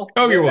 Michael.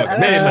 Oh, you're welcome.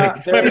 That My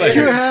makes my sense. if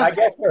you pleasure. have I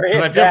guess there is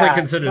I've definitely that.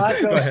 considered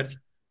this. Go Michael, ahead.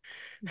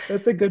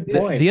 That's a good The,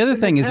 point. the other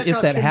an thing is if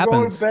attacker that can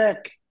roll happens,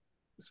 back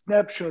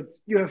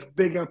snapshots, you have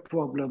bigger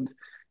problems.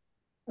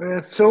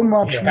 There's so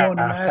much more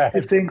Yeah.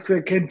 nasty things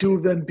they can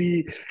do than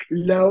be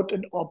loud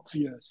and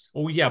obvious.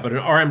 Oh yeah, but an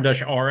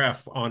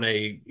RM-RF on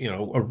a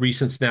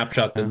recent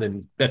snapshot, yeah.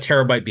 then a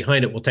terabyte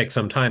behind it will take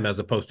some time, as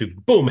opposed to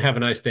boom, have a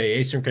nice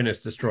day,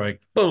 asynchronous destroy,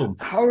 boom.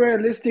 How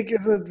realistic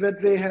is it that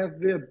they have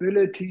the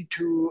ability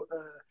to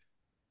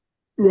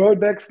roll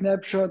back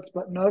snapshots,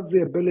 but not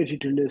the ability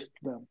to list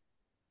them?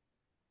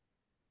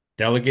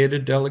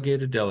 Delegated,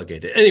 delegated,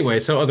 delegated. Anyway,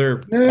 so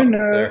other No, thoughts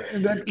no. there.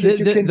 In that case,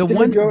 you can The still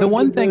one go the into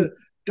one the thing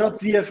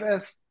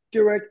 .zfs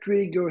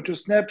directory, go into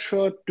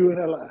snapshot, do an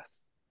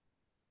ls.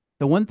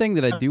 The one thing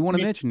that I do want to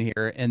mention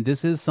here, and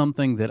this is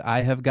something that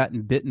I have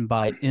gotten bitten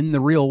by in the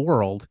real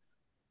world,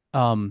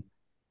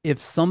 if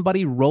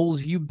somebody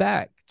rolls you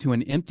back to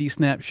an empty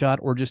snapshot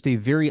or just a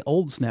very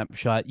old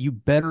snapshot, you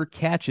better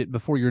catch it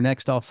before your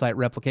next offsite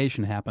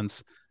replication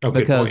happens. Oh, good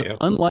Because point. Yeah.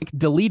 unlike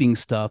deleting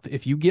stuff,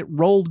 if you get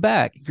rolled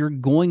back, you're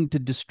going to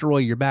destroy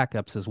your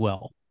backups as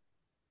well.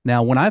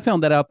 Now, when I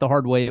found that out the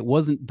hard way, it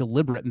wasn't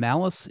deliberate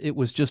malice. It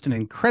was just an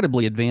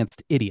incredibly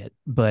advanced idiot.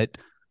 But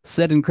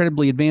said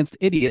incredibly advanced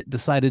idiot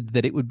decided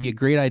that it would be a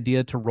great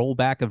idea to roll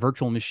back a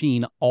virtual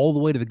machine all the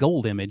way to the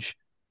gold image.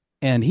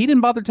 And he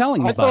didn't bother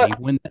telling anybody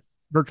when that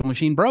virtual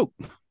machine broke.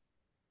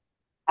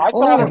 I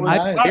thought Oh, it was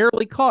I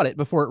barely caught it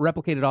before it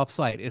replicated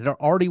offsite. It had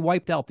already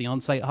wiped out the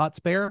on-site hot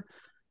spare,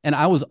 and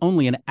I was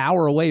only an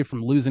hour away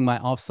from losing my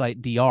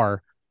offsite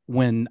DR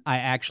when I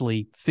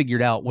actually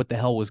figured out what the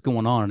hell was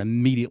going on and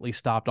immediately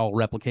stopped all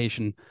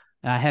replication.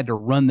 And I had to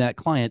run that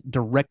client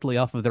directly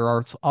off of their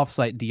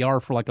offsite DR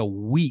for like a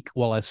week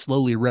while I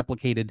slowly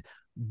replicated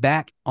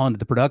back onto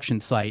the production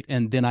site,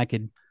 and then I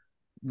could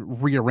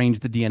rearrange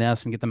the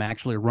DNS and get them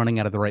actually running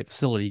out of the right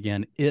facility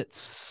again. It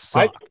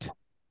sucked.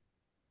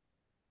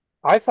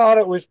 I thought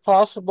it was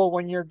possible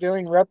when you're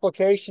doing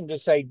replication to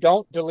say,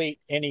 don't delete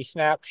any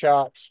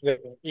snapshots that,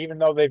 even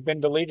though they've been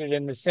deleted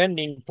in the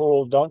sending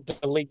pool, don't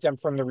delete them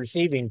from the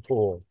receiving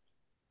pool.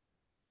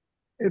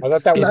 I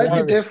thought it's that was one slightly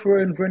of the.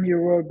 different when you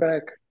roll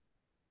back.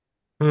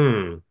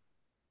 Hmm.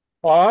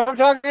 Well, I'm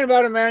talking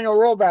about a manual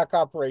rollback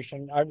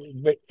operation.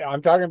 But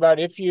I'm talking about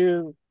if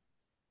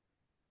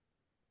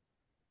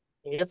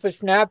a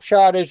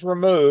snapshot is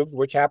removed,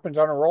 which happens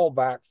on a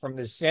rollback from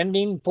the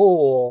sending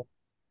pool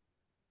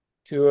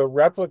to a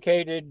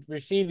replicated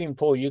receiving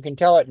pool, you can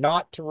tell it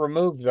not to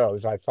remove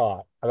those. I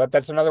thought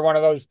that's another one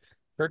of those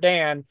for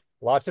Dan.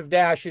 Lots of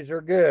dashes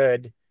are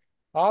good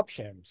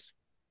options.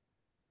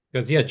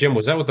 Because yeah, Jim,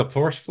 was that with the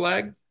force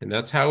flag? And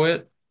that's how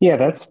it? Yeah,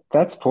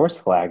 that's force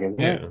flag, isn't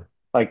it? Yeah.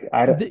 Like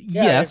I don't.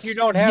 Yeah, if you Yes,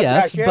 don't have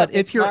yes, dash F, but if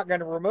it's you're not going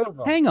to remove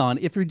them. hang on,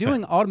 if you're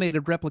doing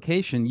automated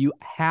replication, you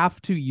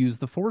have to use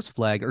the force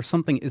flag, or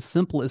something as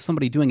simple as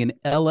somebody doing an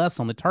LS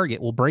on the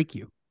target will break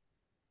you.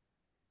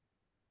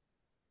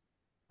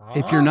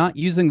 If you're not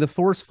using the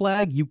force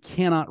flag, you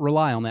cannot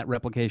rely on that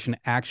replication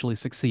actually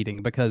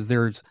succeeding, because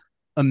there's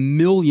a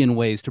million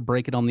ways to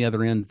break it on the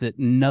other end that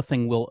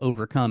nothing will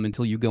overcome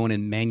until you go in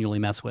and manually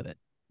mess with it.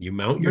 You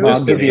mount your Most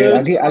I'll of give you.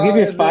 destination. I'll give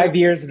you are 5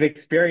 years of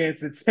experience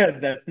that says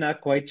that's not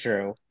quite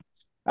true.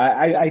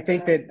 I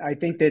think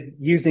that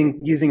using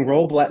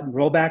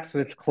rollbacks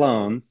with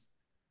clones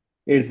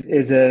is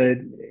a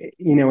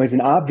is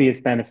an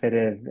obvious benefit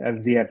of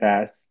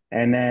ZFS,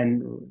 and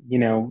then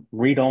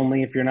read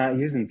only if you're not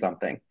using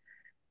something.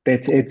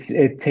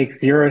 It takes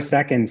 0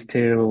 seconds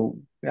to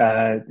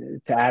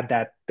add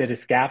that bit of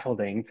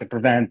scaffolding to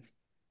prevent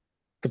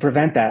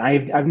that.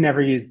 I've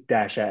never used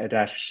dash.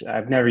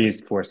 I've never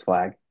used force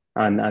flag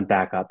on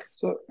backups.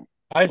 so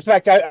In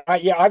fact,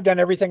 I've done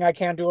everything I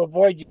can to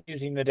avoid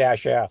using the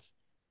dash F.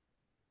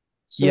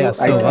 Yeah,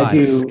 so so have I I.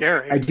 do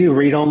Scary. I do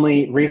read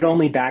only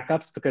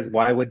backups, because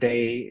why would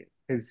they?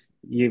 Because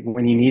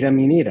when you need them,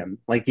 you need them.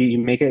 Like you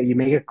make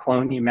a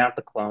clone, you mount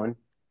the clone,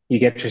 you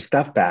get your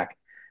stuff back.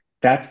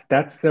 That's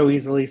so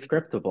easily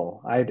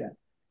scriptable.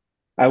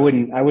 I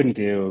wouldn't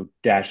do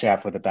dash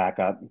F with a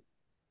backup.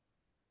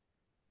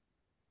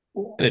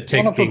 And it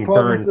one takes of the being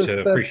problems burned is to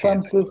that some appreciate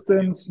it.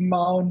 systems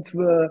mount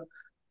the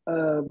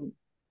um,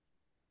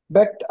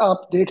 backed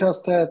up data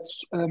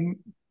sets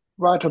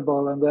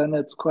writable, and then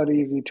it's quite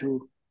easy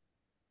to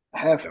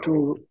have Don't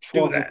to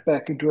do force it that.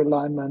 back into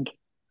alignment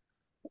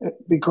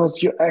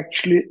because you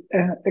actually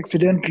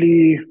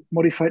accidentally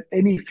modified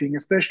anything,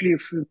 especially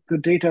if it's the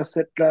data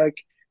set like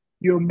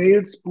your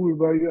mail spool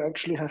where you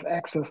actually have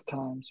access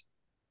times.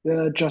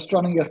 Just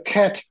running a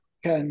cat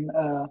can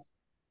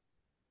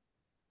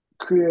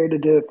create a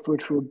diff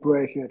which will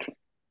break it.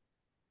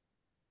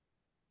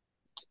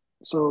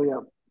 So yeah,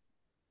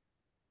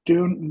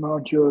 don't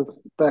mount your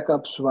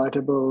backups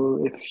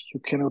writable if you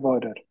can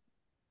avoid it.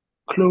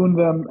 Clone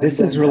them and This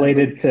is then handle.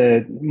 related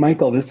to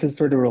Michael. This is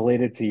sort of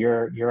related to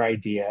your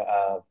idea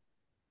of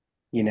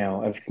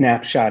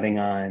snapshotting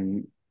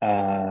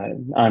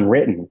on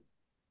written,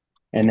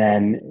 and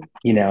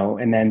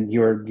then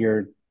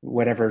your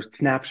whatever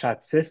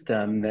snapshot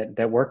system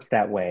that works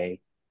that way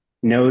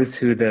knows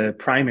who the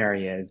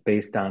primary is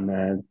based on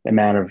the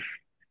amount of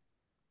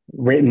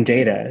written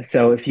data.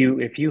 So if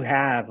you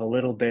have a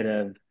little bit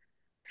of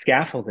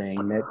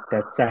scaffolding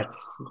that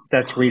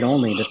sets read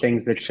only to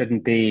things that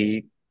shouldn't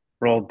be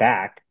rolled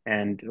back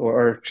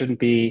or shouldn't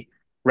be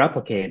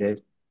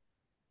replicated.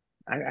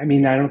 I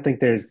mean, I don't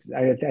think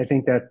I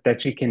think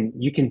that you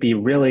can be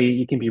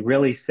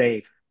really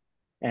safe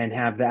and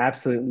have the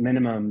absolute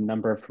minimum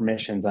number of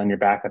permissions on your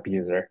backup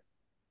user.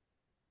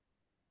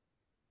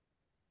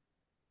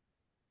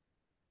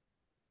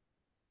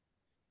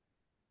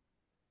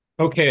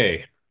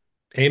 Okay.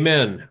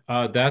 Amen.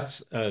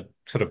 That's a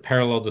sort of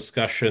parallel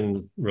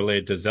discussion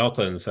related to Zelta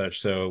and such.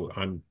 So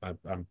I'm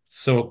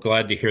so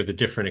glad to hear the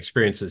different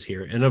experiences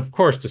here. And of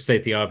course, to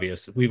state the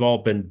obvious, we've all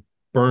been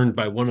burned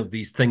by one of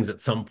these things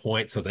at some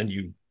point. So then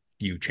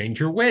you change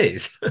your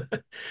ways.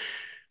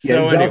 Yeah,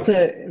 So anyway,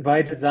 Delta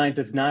by design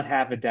does not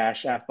have a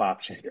dash F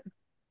option.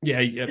 yeah,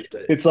 yeah.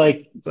 It's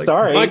like, It's like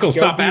sorry, Michael, go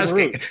stop be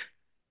asking. root.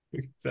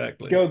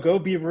 Exactly. Go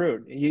be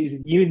root.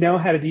 You know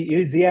how to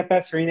use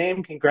ZFS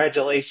rename?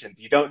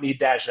 Congratulations. You don't need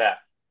dash F.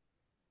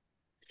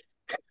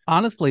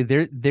 Honestly,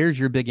 there's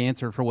your big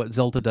answer for what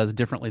Zelta does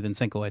differently than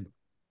Syncoid.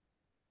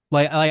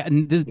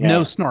 There's no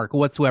Yeah, snark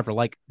whatsoever.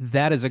 Like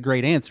that is a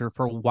great answer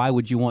for why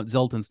would you want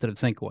Zelta instead of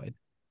Syncoid?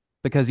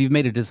 Because you've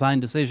made a design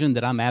decision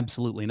that I'm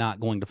absolutely not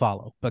going to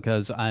follow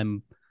because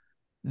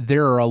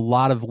there are a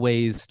lot of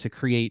ways to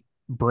create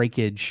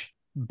breakage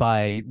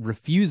by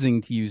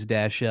refusing to use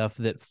dash F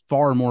that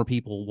far more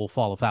people will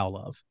fall afoul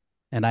of.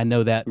 And I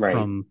know that right,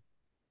 from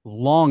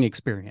long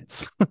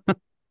experience.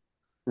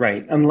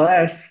 right.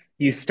 Unless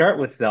you start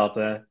with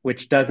Zelda,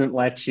 which doesn't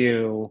let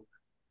you,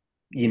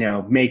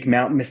 make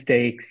mount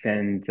mistakes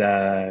and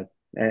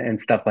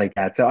stuff like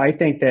that. So I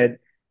think that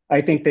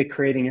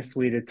creating a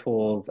suite of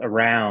tools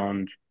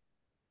around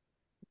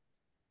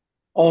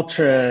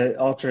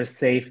ultra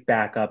safe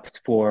backups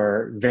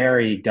for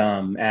very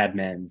dumb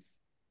admins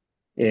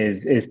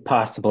is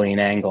possibly an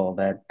angle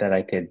that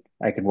I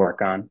could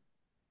work on.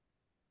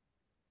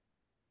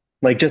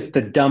 Like just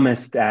the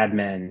dumbest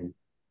admin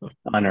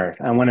on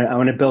earth. I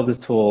want to build a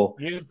tool.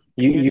 You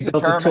Use the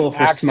built a term tool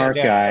for smart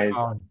accident guys.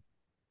 prone.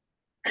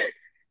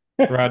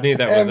 Rodney,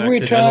 that was Every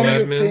accidental time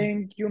you admin.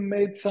 think you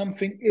made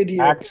something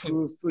idiot Accident.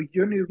 proof, a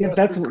Yeah,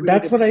 that's universally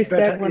that's created what I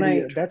better said when I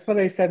idiot. that's what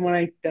I said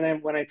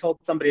when I told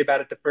somebody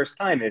about it the first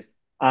time is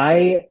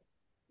I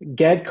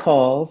get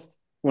calls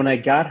when I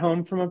got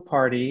home from a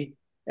party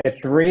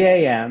at 3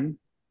 a.m.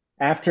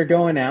 after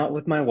going out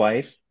with my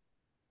wife,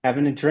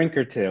 having a drink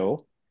or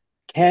two.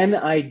 Can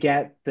I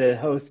get the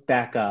host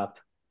back up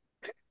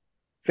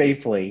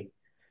safely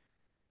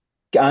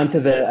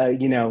onto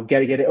the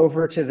get it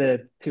over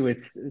to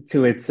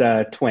its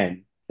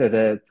twin, to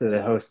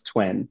the host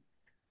twin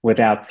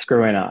without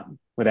screwing up,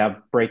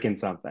 without breaking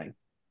something?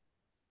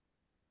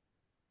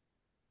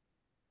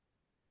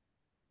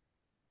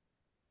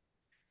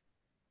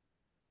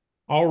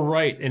 All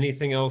right.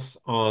 Anything else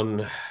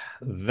on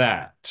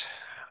that?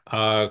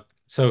 Uh,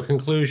 so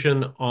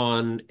conclusion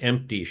on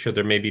empty. Should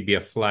there maybe be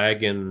a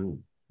flag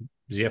in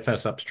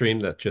ZFS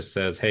upstream that just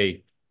says,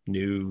 hey,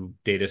 new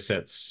data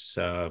sets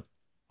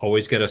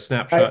always get a I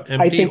snapshot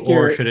I empty, think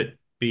or you're should it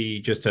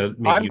be just a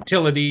maybe I'm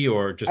utility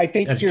or just I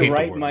think you're educate the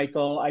right, world?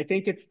 Michael. I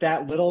think it's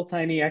that little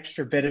tiny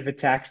extra bit of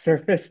attack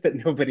surface that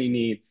nobody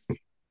needs.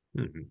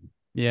 Mhm.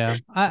 Yeah,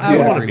 I I would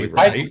don't want to Yeah. agree be with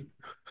that. right.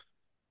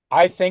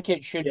 I think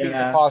it should be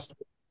Yeah.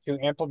 possible to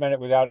implement it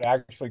without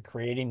actually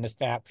creating the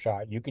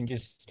snapshot. You can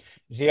just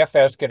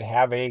ZFS could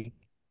have a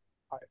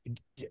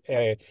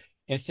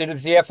instead of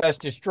ZFS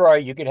destroy,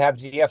 you could have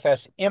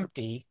ZFS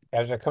empty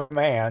as a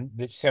command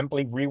that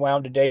simply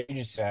rewound a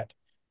data set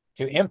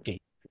to empty.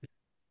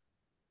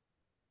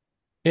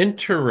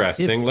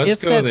 Interesting. Let's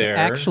If go that's there.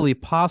 actually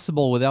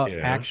possible without Yeah.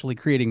 actually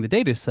creating the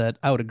data set,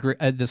 I would agree.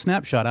 The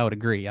snapshot, I would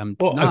agree. I'm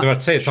Well, I was not about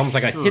to say it's almost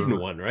like a hidden sure.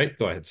 one, right?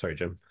 Go ahead. Sorry,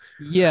 Jim.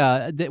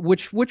 Yeah,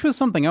 which was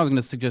something I was going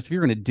to suggest. If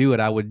you're going to do it,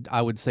 I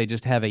would say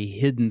just have a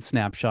hidden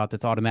snapshot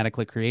that's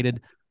automatically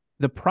created.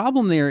 The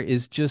problem there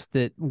is just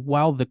that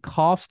while the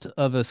cost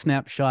of a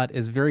snapshot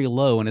is very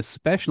low, and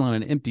especially on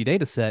an empty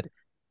data set,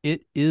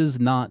 it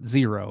is not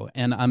zero.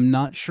 And I'm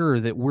not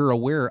sure that we're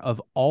aware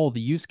of all the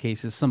use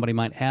cases somebody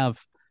might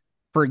have,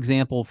 for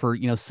example, for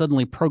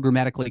suddenly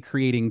programmatically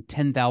creating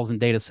 10,000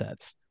 data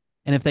sets.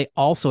 And if they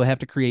also have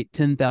to create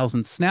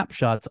 10,000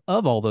 snapshots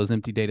of all those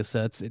empty data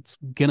sets, it's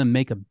going to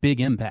make a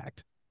big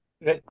impact.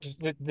 The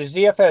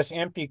ZFS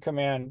empty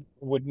command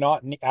would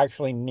not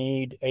actually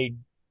need a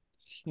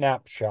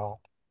snapshot.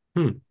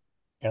 Hmm.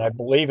 And I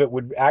believe it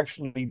would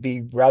actually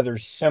be rather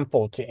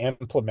simple to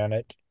implement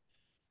it.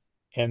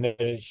 And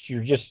that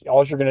you're just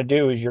all you're going to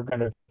do is you're going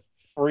to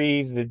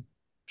free the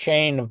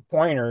chain of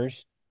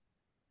pointers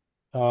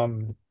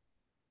um,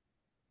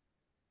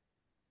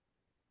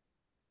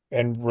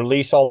 and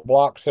release all the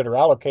blocks that are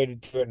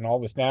allocated to it and all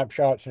the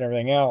snapshots and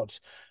everything else.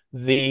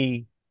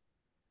 The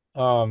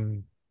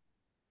um,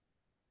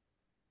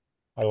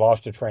 I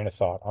lost a train of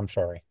thought. I'm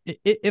sorry.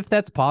 If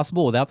that's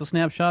possible without the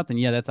snapshot, then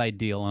yeah, that's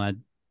ideal. And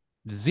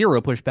I zero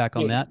pushback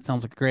on Yeah, that.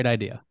 Sounds like a great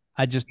idea.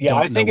 I just yeah,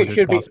 I don't know think it whether it's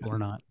should be. possible or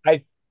not.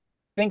 I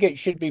think it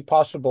should be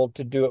possible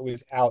to do it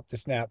without the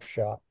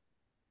snapshot.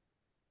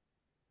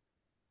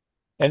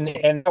 And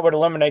that would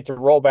eliminate the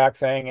rollback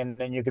thing, and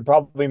then you could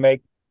probably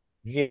make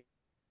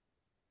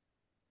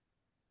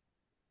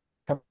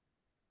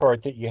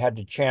part that you had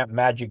to chant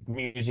magic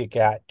music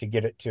at to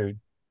get it to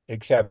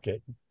accept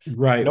it.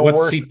 Right. No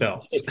What's worse.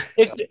 seatbelts?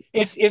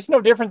 It's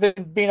no different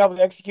than being able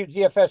to execute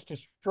ZFS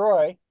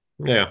destroy.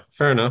 Yeah,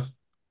 fair enough.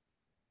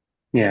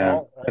 You Yeah,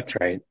 know, that's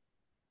right.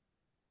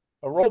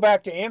 a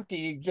rollback to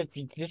empty, just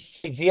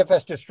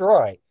ZFS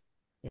destroy.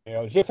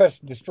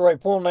 ZFS destroy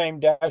pool name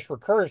dash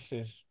recurse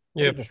is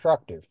pretty Yep,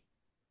 destructive.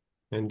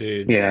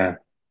 indeed. Yeah.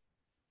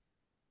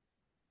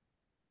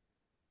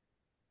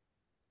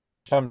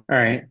 Some All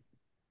right.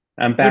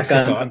 I'm Food back for on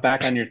I'm thought.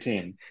 back on your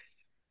team.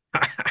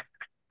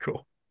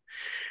 Cool.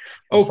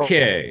 so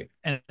Okay.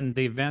 And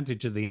the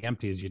advantage of the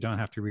empty is you don't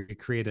have to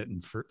recreate it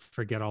and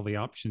forget all the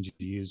options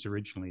you used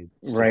originally.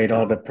 It's just Right,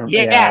 gone. all the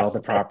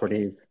yes,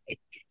 properties.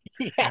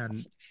 And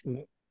yes.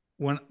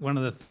 one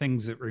of the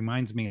things it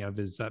reminds me of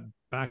is that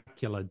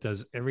Bacula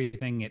does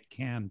everything it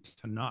can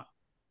to not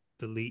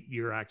delete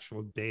your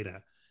actual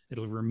data.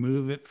 It'll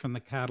remove it from the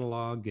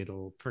catalog.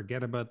 It'll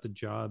forget about the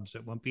jobs.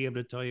 It won't be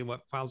able to tell you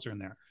what files are in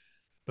there.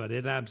 But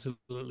it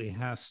absolutely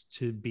has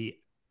to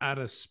be out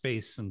of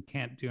space and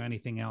can't do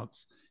anything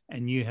else.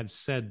 And you have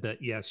said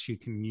that, yes, you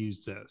can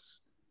use this.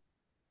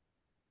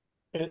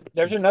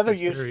 There's another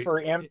it's use very, for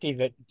empty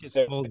that just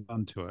that hold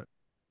on to it.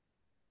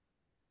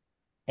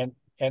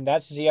 and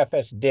that's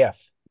ZFS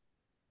diff.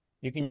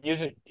 You can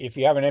use it if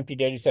you have an empty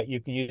data set.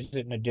 You can use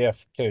it in a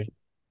diff to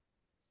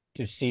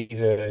see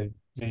the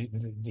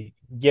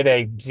get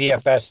a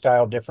ZFS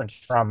style difference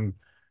from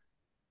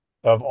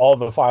of all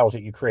the files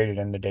that you created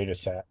in the data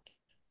set.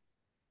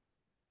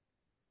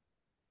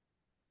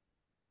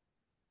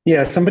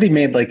 Yeah, somebody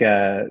made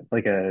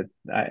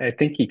I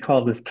think he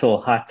called this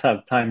tool Hot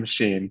Tub Time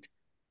Machine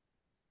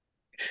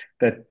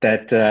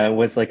that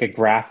was like a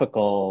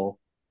graphical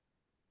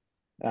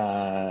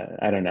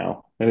I don't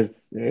know.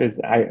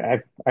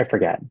 I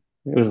forget.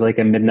 It was like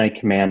a midnight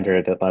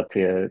commander that lets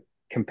you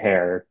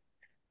compare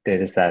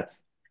data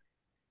sets.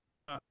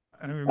 I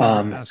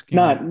remember asking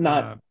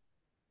Not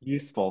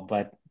useful,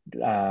 but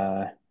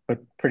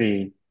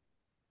pretty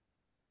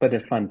but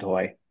a fun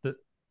toy.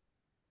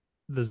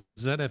 the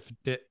ZF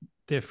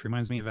diff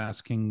reminds me of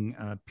asking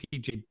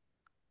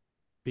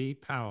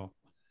PJB Powell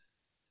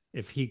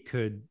if he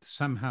could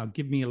somehow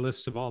give me a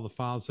list of all the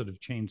files that have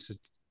changed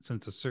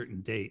since a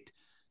certain date,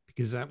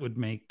 because that would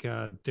make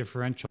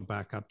differential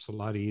backups a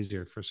lot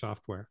easier for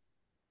software.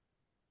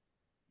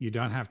 You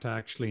don't have to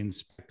actually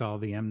inspect all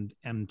the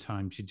M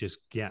times, you just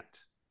get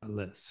a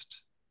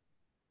list.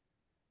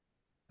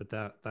 But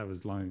that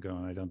was long ago,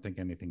 and I don't think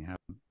anything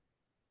happened.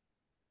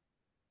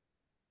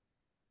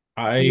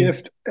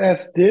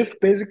 ZFS diff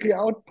basically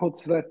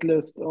outputs that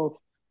list of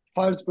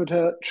files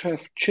that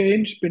have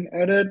changed, been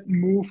added,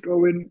 moved,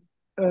 or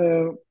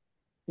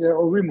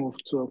or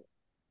removed. So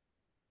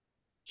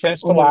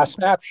since the last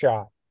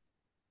snapshot.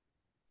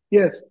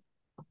 Yes.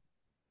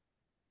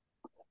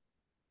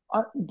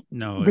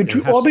 No,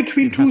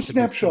 between two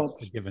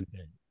snapshots. Given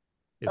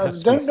day. I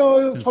don't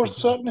know for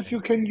certain if you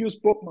can use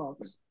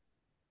bookmarks.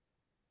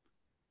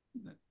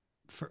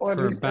 For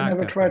a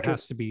backup, it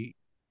has to be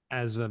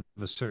as of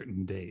a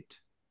certain date,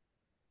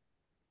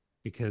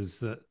 because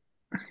the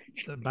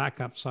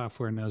backup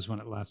software knows when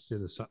it last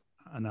did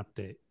an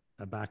update,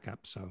 a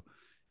backup. So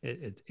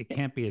it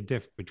can't be a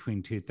diff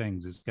between two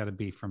things. It's got to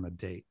be from a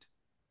date.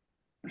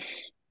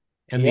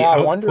 And the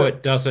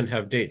output doesn't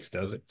have dates,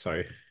 does it?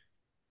 Sorry.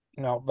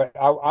 No, but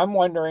I'm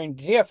wondering,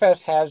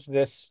 ZFS has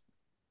this,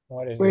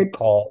 what is it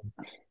called?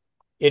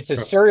 It's a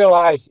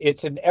serialized,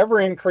 it's an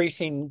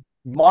ever-increasing,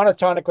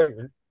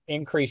 monotonically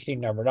increasing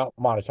number, not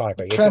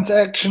monotonically.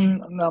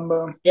 Transaction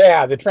number.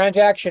 Yeah, the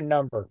transaction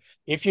number.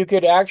 If you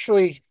could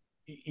actually,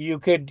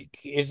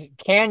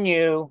 can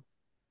you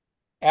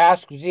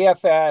ask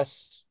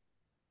ZFS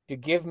to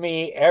give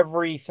me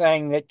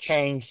everything that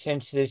changed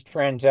since this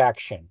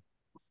transaction?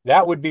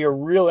 That would be a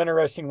real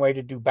interesting way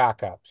to do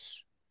backups.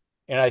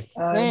 And I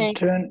think,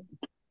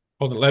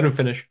 hold on, let him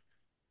finish.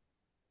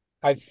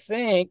 I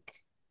think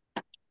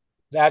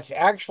that's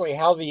actually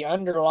how the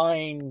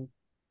underlying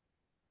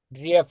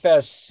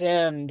ZFS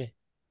send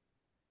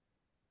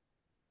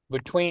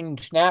between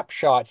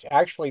snapshots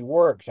actually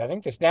works. I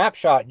think the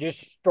snapshot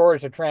just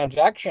stores a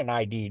transaction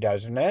ID,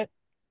 doesn't it?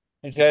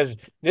 It says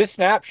this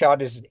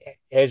snapshot is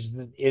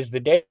the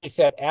data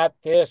set at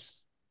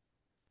this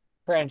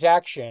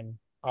transaction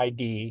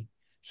ID.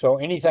 So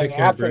anything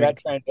after that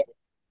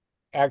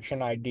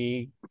transaction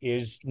ID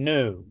is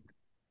new.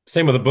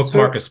 Same with a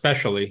bookmark,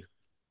 especially.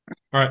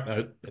 All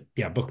right,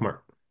 yeah,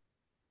 bookmark.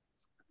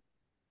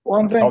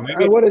 One thing,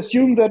 I would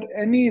assume that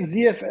any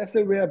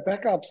ZFS-aware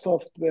backup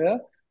software,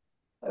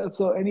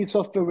 so any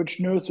software which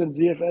knows that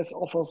ZFS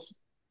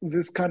offers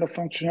this kind of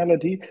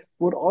functionality,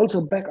 would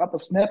also back up a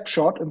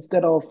snapshot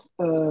instead of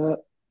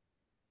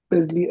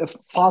basically a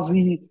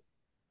fuzzy,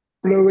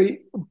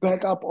 blurry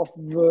backup of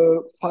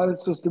the file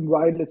system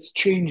while it's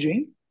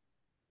changing.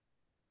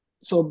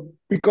 So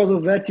because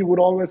of that, you would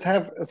always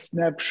have a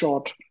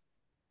snapshot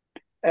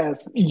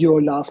as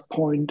your last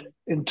point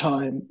in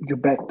time you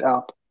backed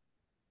up.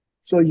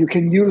 So you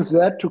can use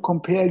that to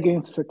compare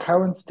against the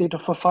current state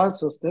of a file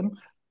system,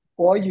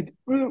 or you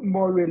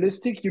more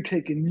realistic, you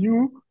take a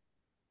new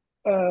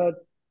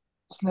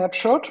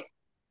snapshot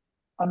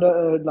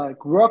under a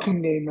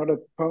working name, not a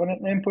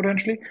permanent name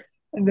potentially,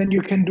 and then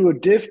you can do a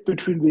diff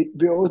between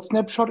the old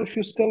snapshot if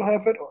you still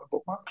have it, or a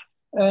bookmark,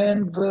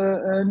 and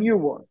the new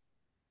one.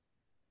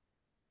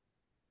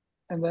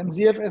 And then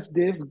ZFS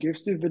diff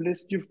gives you the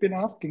list you've been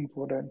asking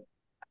for then.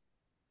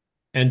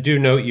 And do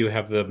note you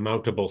have the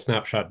mountable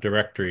snapshot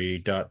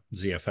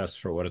directory.zfs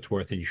for what it's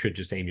worth, and you should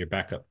just aim your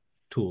backup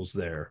tools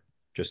there,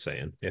 just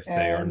saying, if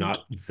they are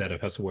not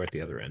ZFS aware at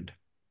the other end.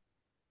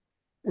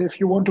 If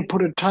you want to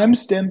put a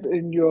timestamp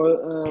in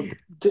your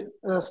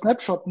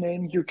snapshot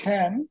name, you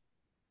can.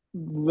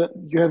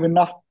 You have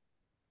enough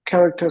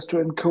characters to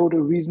encode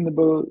a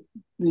reasonable,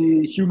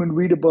 human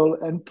readable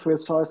and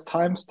precise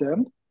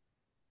timestamp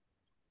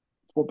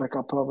for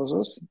backup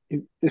purposes,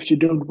 if you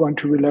don't want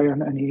to rely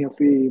on any of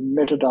the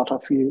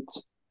metadata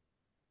fields.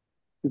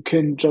 You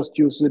can just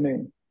use the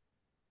name.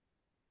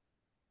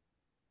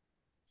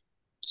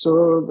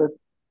 So that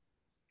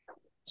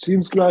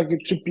seems like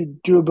it should be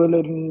doable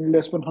in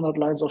less than 100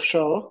 lines of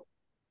shell.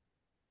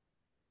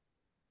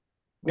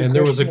 The And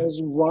there was question a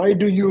is, why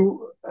do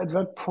you, at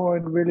that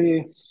point,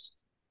 really...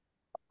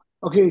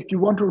 Okay, if you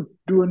want to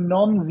do a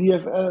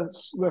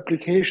non-ZFS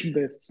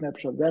replication-based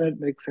snapshot, then it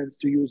makes sense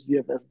to use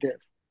ZFS dev.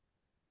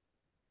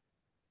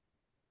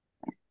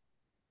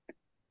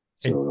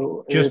 And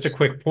So just a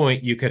quick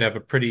point, you could have a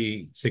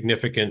pretty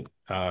significant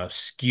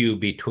skew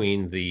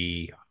between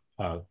the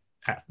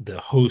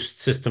host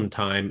system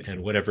time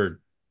and whatever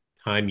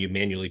time you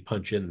manually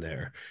punch in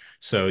there.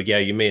 So yeah,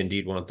 you may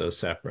indeed want those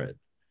separate.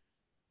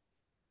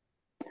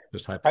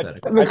 Just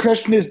hypothetically. the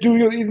question is, do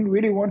you even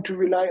really want to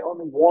rely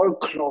on wall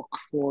clock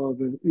for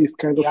these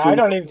kinds of Yeah, things? I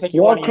don't even think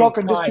you Wall want to use clock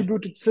and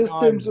distributed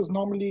systems is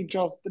normally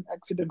just an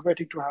accident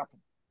waiting to happen.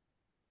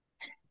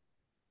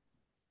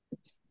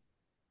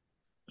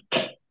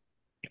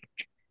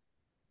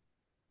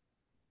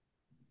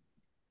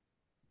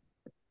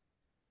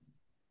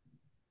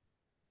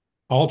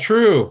 All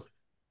true.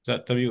 Is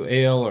that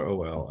WAL or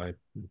OL? I'm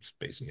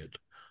spacing it.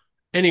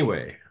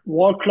 Anyway.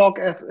 Wall clock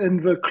as in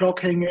the clock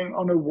hanging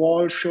on a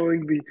wall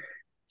showing the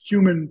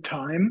human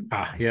time,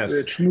 Yes.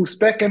 which moves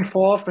back and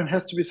forth and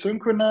has to be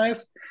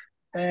synchronized.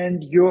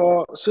 And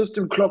your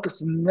system clock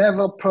is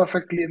never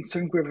perfectly in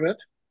sync with it.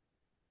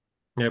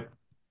 Yep.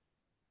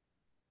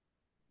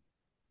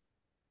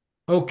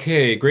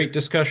 Okay, great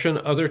discussion.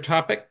 Other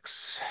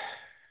topics?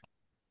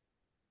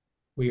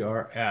 We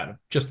are at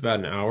just about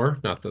an hour.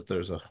 Not that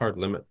there's a hard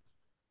limit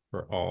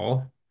for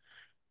all.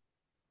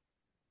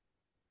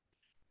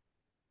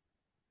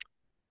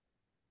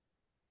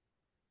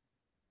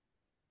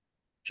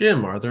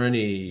 Jim, are there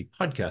any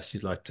podcasts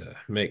you'd like to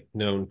make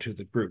known to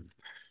the group?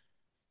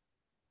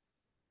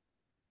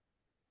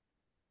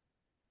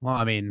 Well,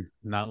 I mean,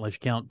 not unless you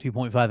count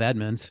 2.5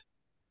 admins.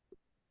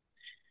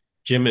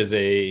 Jim is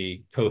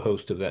a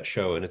co-host of that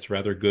show, and it's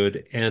rather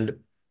good. And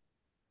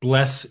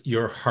bless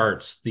your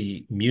hearts,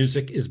 the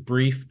music is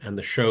brief and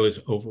the show is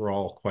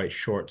overall quite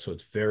short, so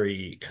it's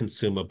very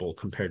consumable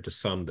compared to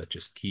some that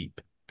just keep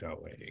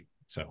going.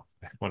 So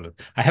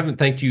I haven't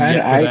thanked you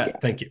yet for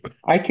that. Thank you.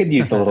 I could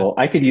use a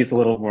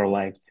little more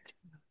life.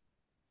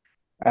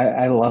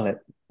 I love it.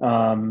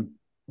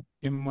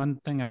 And one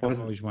thing I've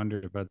always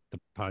wondered about the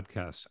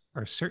podcast,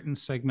 are certain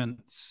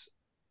segments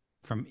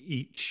from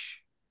each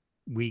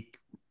week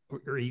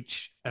or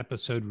each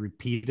episode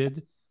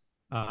repeated?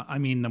 I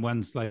mean, the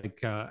ones like,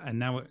 and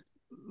now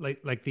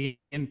like the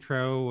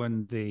intro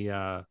and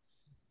the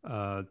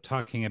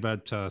talking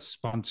about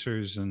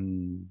sponsors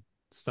and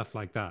stuff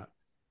like that.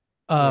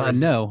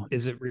 No.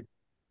 Is it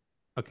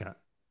okay?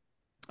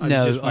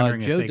 No,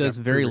 Joe does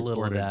very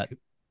little of that.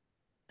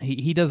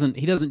 He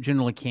doesn't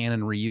generally can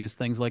and reuse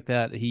things like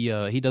that.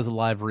 He does a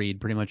live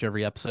read pretty much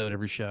every episode,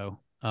 every show.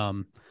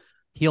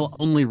 He'll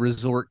only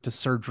resort to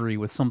surgery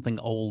with something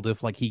old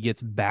if like he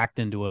gets backed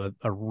into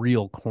a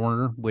real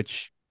corner,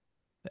 which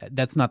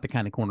that's not the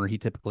kind of corner he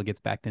typically gets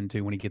backed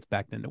into when he gets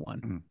backed into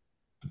one.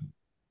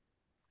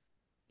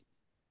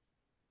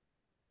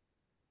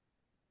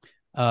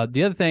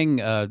 The other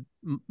thing,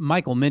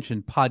 Michael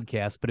mentioned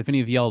podcasts, but if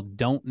any of y'all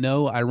don't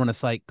know, I run a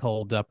site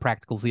called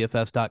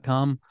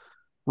practicalzfs.com.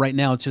 Right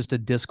now, it's just a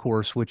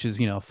discourse, which is,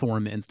 a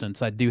forum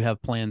instance. I do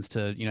have plans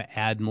to,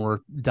 add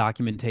more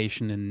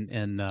documentation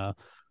and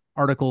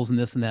articles and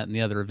this and that and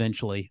the other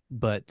eventually.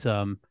 But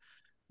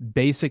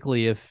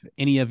basically, if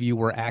any of you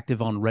were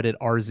active on Reddit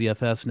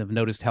RZFS and have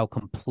noticed how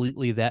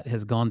completely that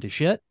has gone to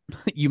shit,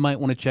 you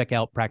might want to check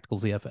out Practical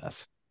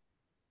ZFS.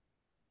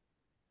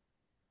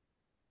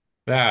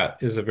 That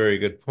is a very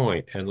good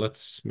point. And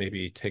let's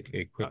maybe take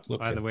a quick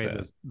look by the way,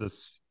 that.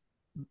 this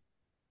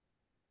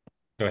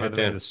Go ahead,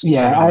 Dan.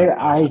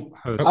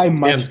 I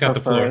much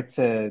prefer it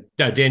to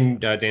Dan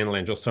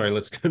Langell. Sorry,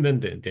 let's then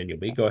Daniel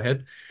B. Go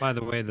ahead. By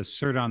the way, the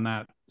cert on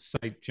that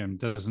site, Jim,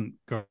 doesn't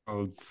go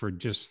for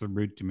just the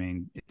root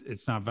domain.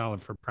 It's not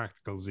valid for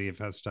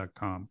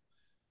practicalzfs.com,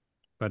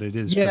 but it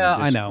is for the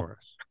discourse. I know.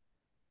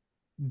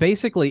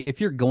 Basically,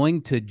 if you're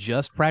going to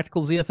just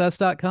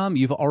practicalzfs.com,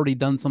 you've already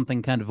done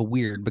something kind of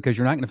weird because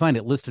you're not going to find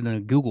it listed in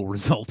a Google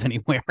result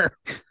anywhere.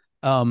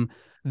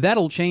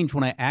 That'll change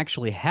when I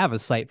actually have a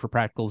site for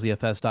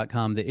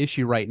practicalzfs.com. The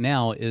issue right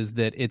now is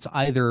that it's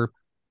either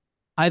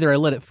I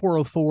let it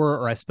 404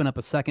 or I spin up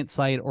a second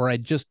site, or I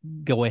just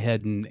go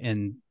ahead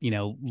and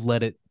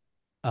let it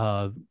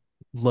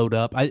load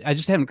up. I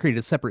just haven't created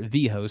a separate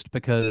vhost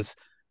because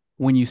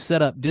when you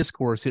set up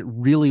Discourse, it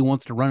really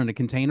wants to run in a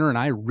container, and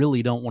I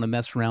really don't want to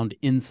mess around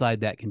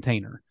inside that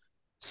container.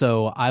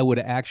 So I would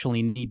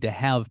actually need to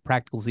have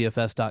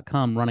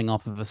practicalzfs.com running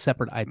off of a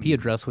separate IP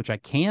address, which I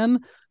can.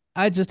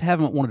 I just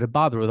haven't wanted to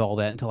bother with all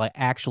that until I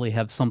actually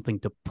have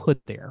something to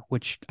put there,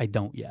 which I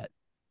don't yet.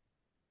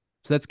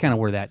 So that's kind of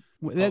where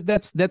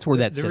that's where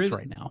that sits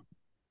right now.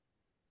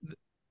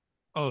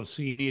 Oh,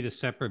 so you need a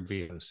separate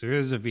vhost. There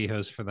is a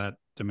vhost for that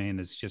domain.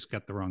 It's just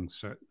got the wrong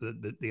cert,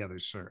 the other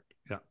cert.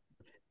 Yeah.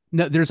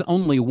 No, there's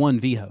only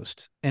one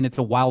vhost, and it's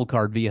a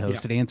wildcard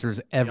vhost. Yep. It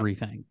answers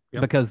everything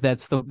Yep. because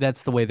that's the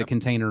way the Yep.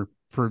 container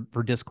for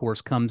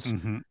discourse comes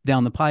Mm-hmm.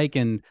 down the pike.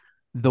 And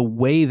the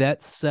way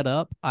that's set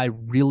up, I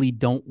really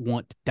don't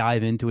want to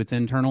dive into its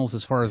internals.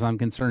 As far as I'm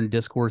concerned,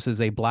 discourse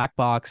is a black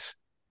box.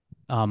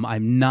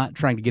 I'm not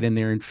trying to get in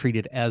there and treat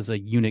it as a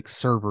Unix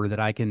server that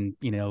I can,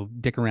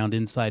 dick around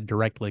inside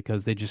directly,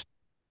 because that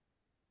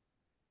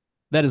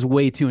is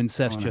way too Don't want to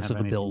incestuous have of a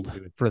anything to build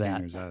do with for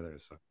that. containers either.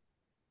 So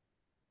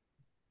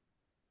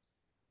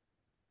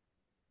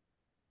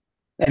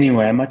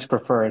Anyway, I much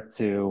prefer it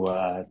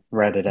to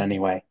Reddit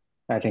anyway.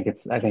 I think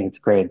it's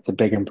great. It's a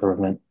big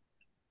improvement.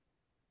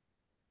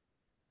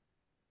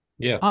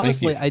 Yeah,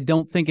 thank you. Honestly, I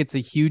don't think it's a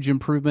huge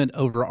improvement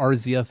over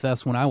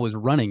RZFS when I was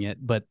running it,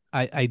 but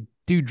I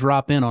do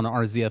drop in on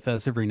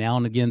RZFS every now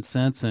and again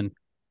since, and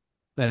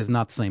that is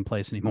not the same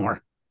place anymore.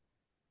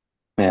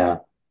 Yeah.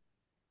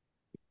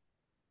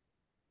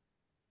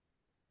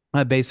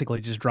 I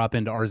basically just drop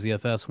into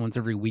RZFS once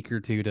every week or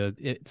two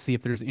to see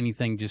if there's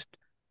anything just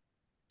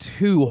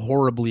too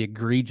horribly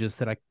egregious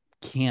that I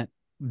can't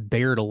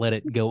bear to let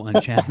it go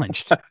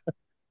unchallenged.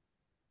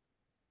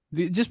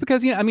 Just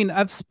because,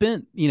 I've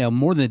spent,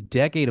 more than a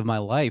decade of my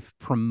life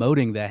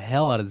promoting the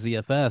hell out of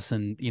ZFS,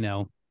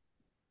 and,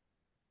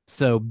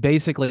 so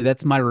basically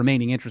that's my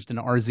remaining interest in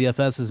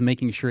RZFS, is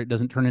making sure it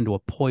doesn't turn into a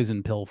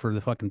poison pill for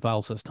the fucking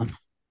file system.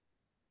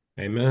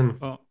 Amen.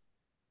 well,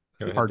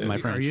 Pardon my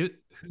French.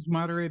 Who's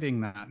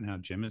moderating that now,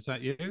 Jim? Is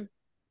that you?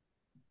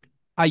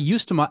 I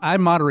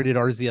moderated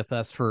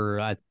RZFS for,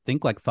 I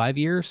think, like 5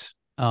 years.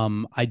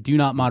 I do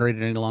not moderate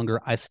it any longer.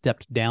 I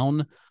stepped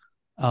down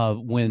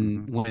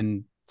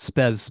when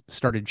Spez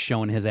started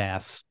showing his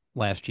ass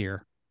last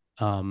year.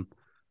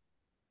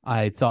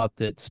 I thought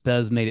that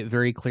Spez made it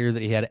very clear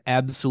that he had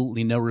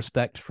absolutely no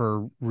respect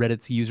for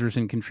Reddit's users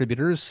and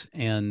contributors,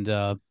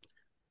 and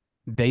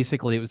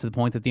basically it was to the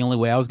point that the only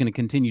way I was going to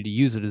continue to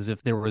use it is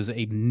if there was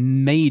a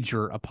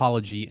major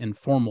apology and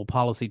formal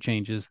policy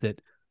changes, that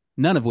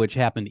none of which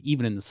happened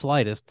even in the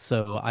slightest.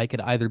 So I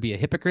could either be a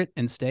hypocrite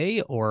and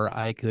stay, or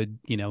I could,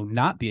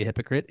 not be a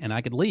hypocrite and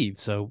I could leave.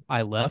 So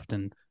I left,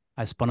 and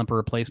I spun up a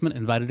replacement,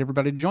 invited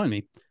everybody to join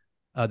me.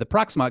 The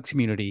Proxmox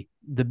community,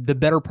 the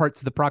better parts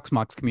of the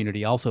Proxmox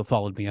community also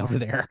followed me over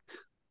there.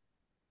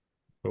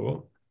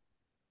 Cool.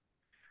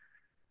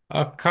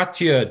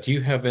 Katya, do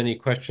you have any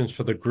questions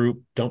for the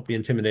group? Don't be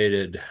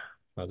intimidated.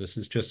 This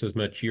is just as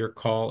much your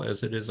call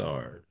as it is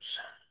ours.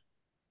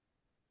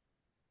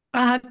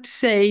 I have to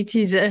say it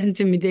is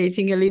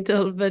intimidating a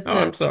little, but Oh,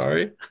 I'm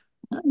sorry.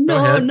 Go no,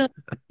 ahead. no.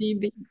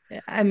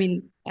 I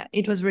mean,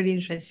 it was really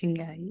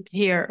interesting. I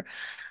hear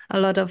a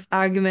lot of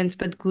arguments,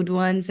 but good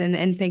ones,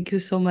 and thank you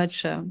so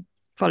much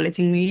for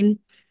letting me in.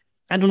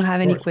 I don't have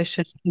Of any course.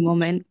 questions at the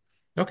moment.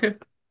 Okay.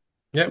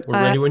 Yeah, we're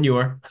Uh, ready when you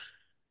are.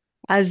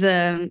 as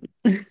a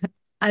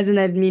as an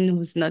admin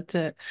who's not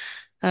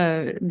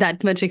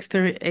that much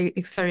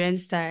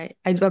experienced, I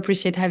do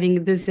appreciate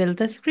having the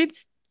Zelda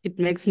scripts. It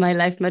makes my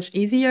life much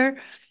easier.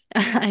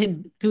 I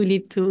do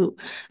need to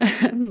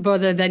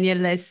bother Daniel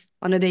less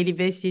on a daily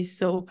basis.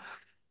 So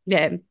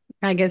yeah,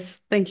 I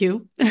guess thank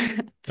you.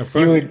 Of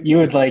course. You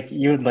would like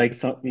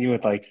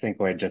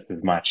Syncoid just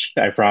as much,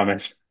 I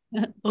promise.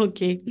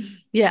 Okay.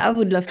 Yeah, I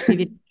would love to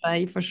give it a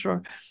try for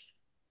sure.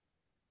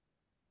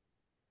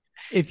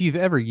 If you've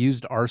ever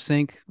used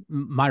rsync,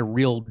 my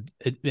real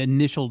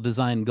initial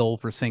design goal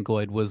for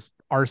Syncoid was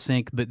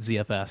rsync but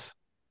ZFS,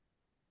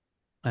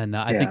 and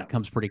I think Yeah. it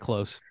comes pretty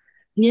close.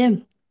 Yeah.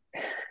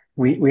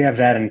 We have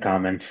that in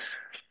common.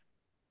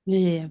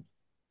 Yeah.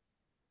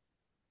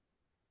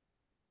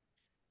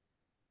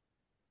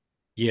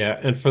 Yeah,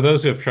 and for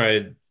those who have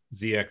tried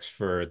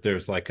ZX,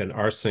 there's like an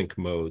rsync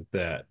mode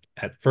that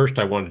at first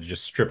I wanted to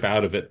just strip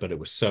out of it, but it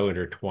was so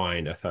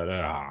intertwined. I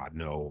thought,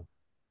 no,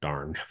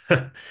 darn.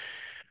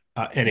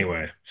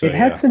 Anyway, so It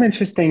had yeah, some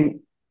interesting,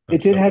 I'm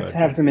it did so have to glad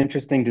have you. some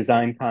interesting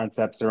design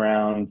concepts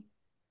around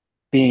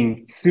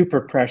being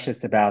super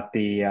precious about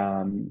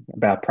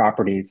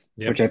properties,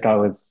 Yep, which I thought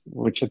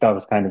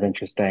was kind of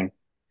interesting.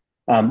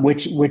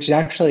 Which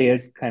actually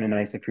is kind of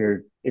nice if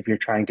you're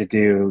trying to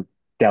do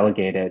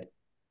delegated.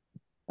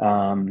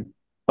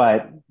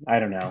 But I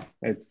don't know.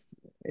 It's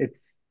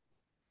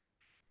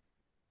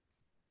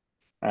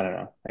I don't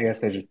know. I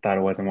guess I just thought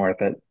it wasn't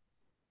worth it.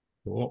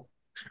 cool.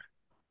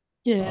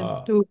 Yeah.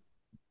 Uh, So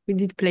we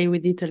did play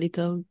with it a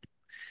little.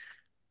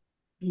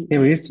 Yeah,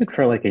 we used it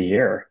for like a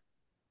year.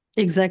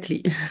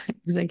 Exactly.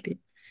 Exactly.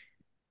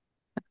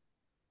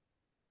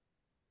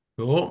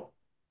 cool.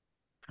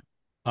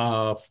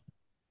 Uh,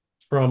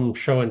 from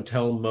show and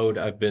tell mode,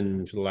 I've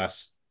been for the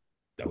last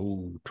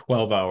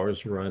 12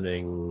 hours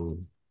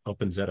running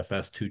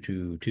OpenZFS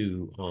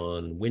 2.2.2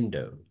 on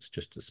Windows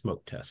just to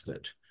smoke test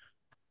it.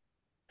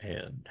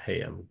 And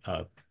hey,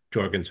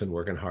 Jorgen's been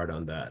working hard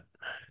on that.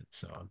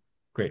 So I'm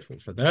grateful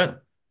for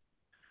that.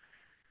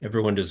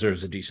 Everyone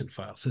deserves a decent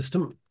file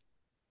system.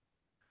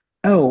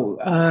 Oh,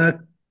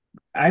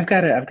 I've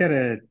got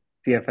a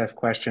CFS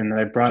question that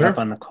I brought up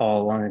Sure, on the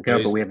call long ago,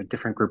 but please. we have a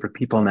different group of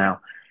people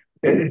now.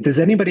 Does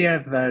anybody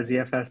have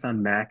ZFS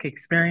on Mac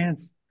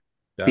experience?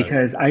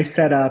 because I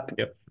set up,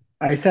 Yep.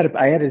 I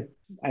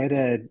had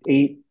a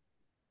eight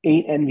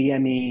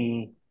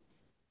NVMe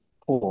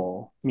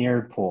pool,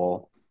 mirrored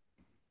pool,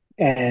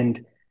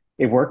 and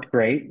it worked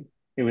great.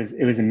 It was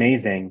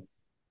amazing.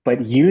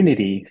 But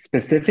Unity,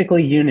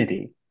 specifically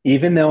Unity,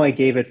 even though I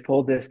gave it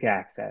full disk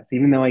access,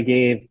 even though I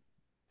gave,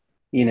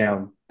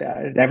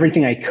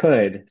 everything I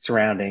could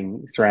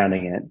surrounding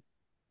it,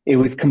 it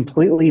was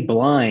completely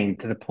blind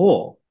to the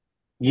pool.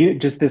 You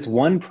just this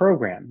one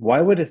program. Why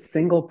would a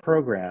single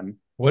program?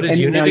 What is And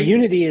now Unity?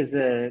 Unity is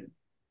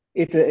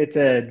it's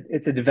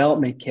a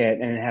development kit,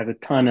 and it has a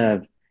ton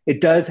of it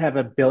does have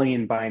a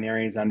billion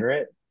binaries under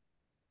it.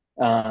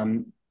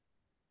 Um,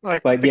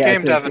 Like but the yeah,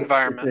 game dev it's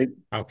environment.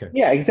 a Okay.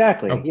 yeah,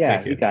 exactly. Oh, Yeah,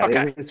 thank you you. got it.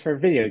 Okay. It was for a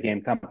video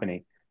game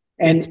company.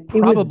 It's And it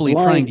was probably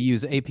trying to blind,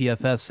 use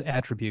APFS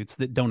attributes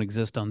that don't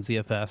exist on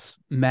ZFS.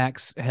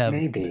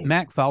 maybe.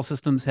 Mac file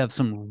systems have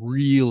some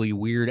really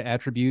weird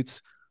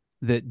attributes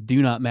that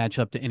do not match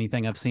up to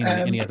anything I've seen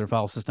in any And other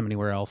file system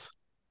anywhere else.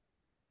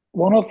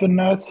 one of the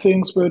nice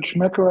things which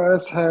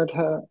macOS had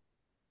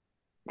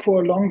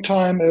for a long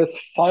time is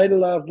file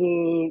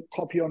level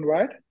copy on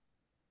write.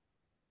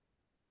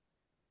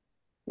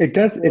 It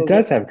So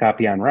does have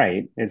copy on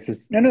write. It's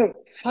just no,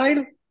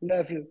 file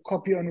level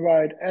copy on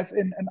write, as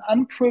in an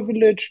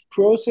unprivileged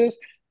process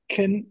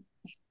can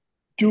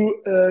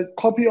do a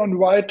copy on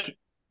write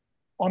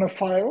on a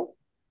file,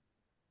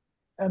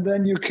 and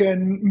then you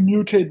can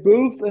mutate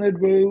both, and it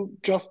will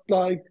just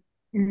like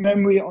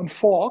memory on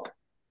fork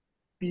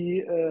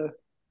be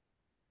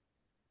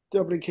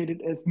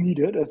duplicated as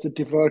needed as it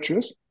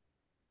diverges.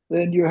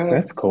 Then you have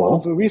that's all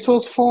the cool.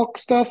 resource fork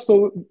stuff.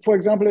 So, for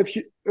example, if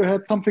you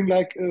had something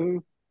like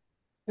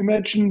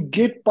imagine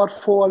Git, but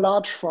for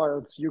large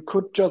files, you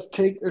could just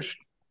take a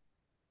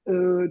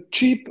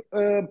cheap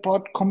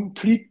but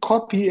complete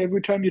copy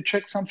every time you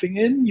check something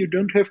in. You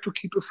don't have to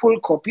keep a full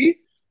copy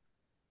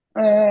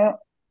uh,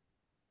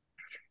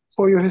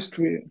 for your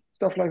history,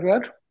 stuff like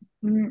that.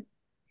 Mm.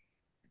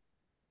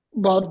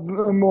 But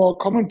the more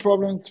common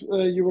problems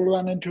you will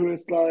run into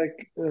is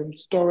like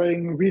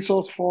storing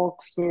resource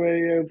forks the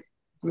way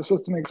the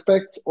system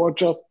expects, or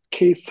just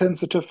case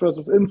sensitive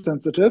versus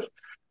insensitive.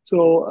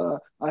 So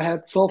I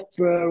had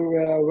software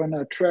where when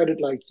I tried it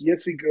like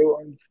years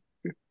ago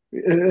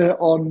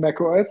on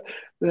macOS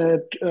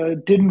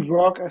that didn't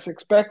work as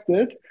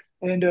expected.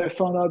 And I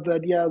found out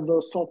that, yeah,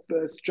 the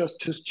software is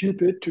just too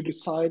stupid to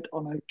decide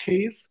on a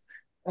case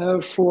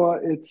for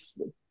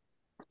its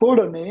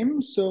folder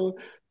name. So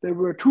there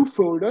were two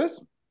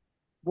folders,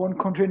 one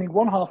containing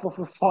one half of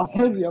a file,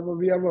 the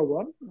other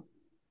one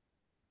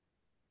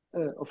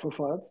of the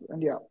files.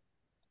 And yeah,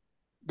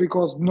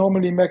 because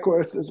normally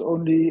macOS is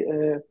only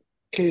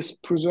case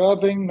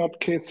preserving, not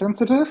case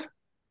sensitive.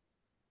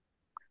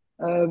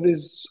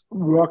 This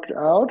worked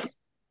out,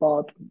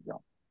 but yeah.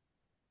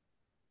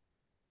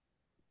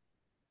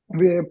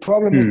 The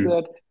problem is Hmm.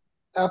 that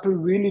Apple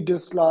really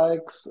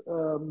dislikes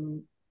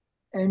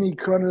any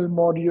kernel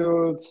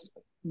modules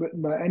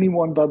written by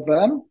anyone but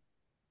them.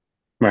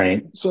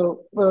 Right.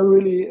 So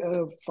really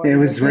It fighting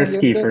was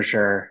risky against it. for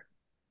sure.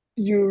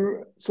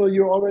 You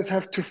always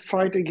have to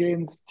fight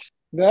against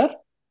that.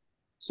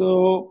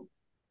 So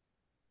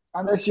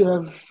unless you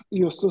have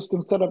your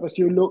system set up as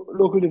your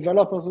local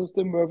developer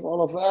system with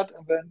all of that,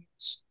 and then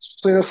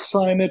self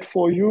sign it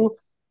for you,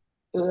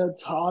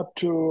 it's hard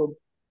to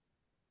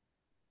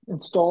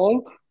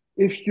install.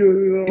 If It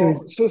your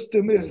was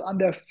system is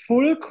under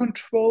full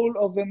control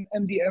of an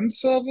MDM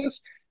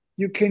service,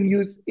 you can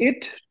use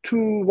it to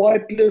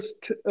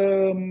whitelist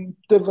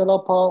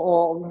developer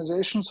or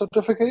organization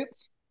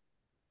certificates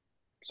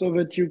so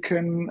that you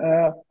can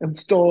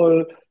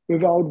install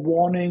without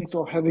warnings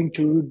or having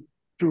to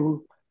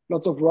do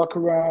lots of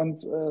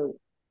workarounds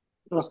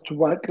just to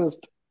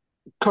whitelist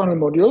kernel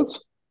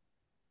modules.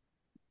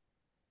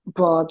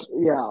 But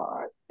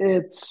yeah,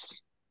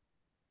 it's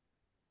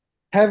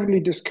heavily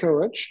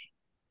discouraged.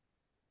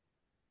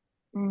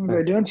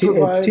 They don't it's too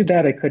provide.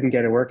 bad I couldn't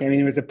get it working. I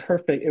mean,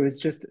 it was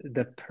just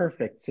the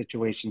perfect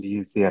situation to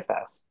use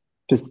CFS.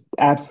 Just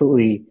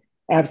absolutely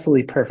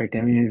perfect.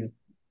 I mean, it's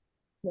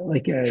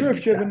like Sure,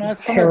 if you have a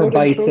nice Thunderbird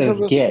terabytes enclosure of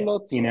with Git,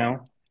 lots of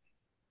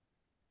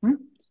hmm?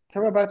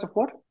 Terabytes of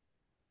what?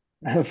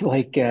 of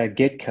like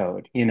Git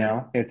code,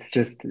 it's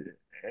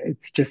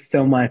just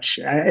so much.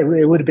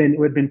 It would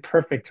have been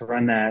perfect to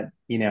run that,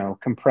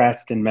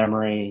 compressed in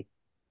memory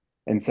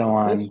and so Yes,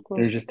 on. of There's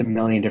course. just a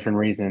million different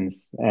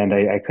reasons, and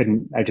I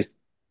couldn't.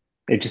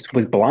 It just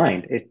was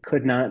blind. It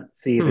could not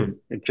see Hmm.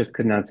 it just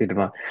could not see the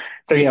blind.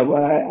 So yeah,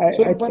 well,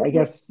 So, I but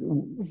guess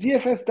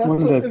ZFS does one of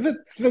so. If those.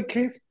 it's the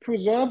case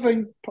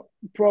preserving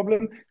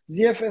problem,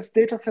 ZFS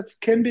datasets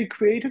can be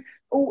created.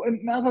 Oh,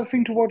 another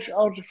thing to watch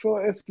out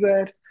for is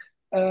that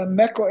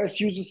macOS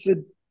uses a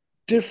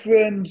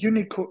different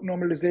Unicode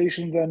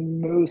normalization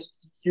than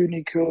most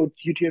Unicode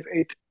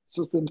UTF-8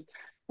 systems.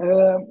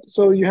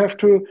 So you have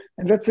to,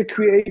 and that's a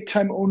create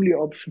time only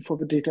option for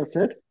the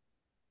dataset,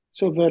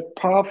 so that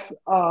paths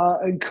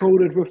are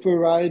encoded with the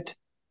right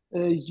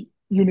uh,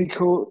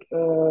 Unicode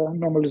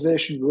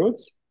normalization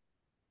rules.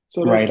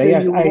 So Right. let's say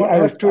Yes, you want have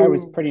I was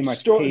to pretty much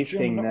store a German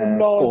pasting the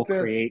umlaut pull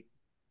with create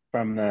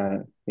from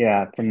the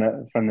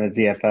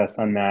ZFS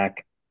on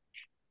Mac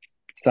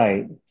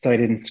site, so I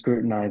didn't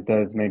scrutinize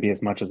those maybe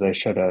as much as I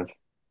should have.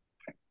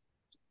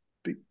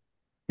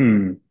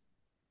 Hmm.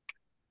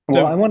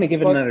 Well, I So, want to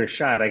give it but another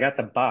shot. I got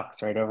the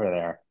box right over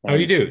there. oh,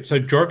 you do. So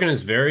Jorgen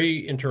is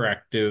very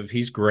interactive.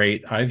 He's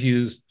great. I've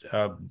used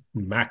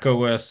Mac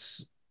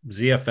OS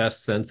ZFS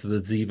since the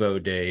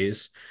Zevo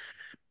days,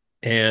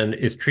 and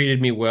it's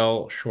treated me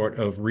well, short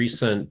of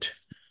recent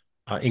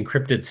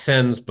encrypted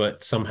sends,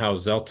 but somehow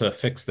Zelta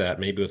fixed that,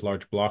 maybe with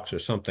large blocks or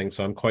something.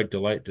 So I'm quite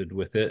delighted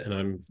with it,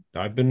 and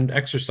I've been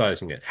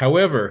exercising it.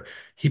 However,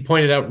 he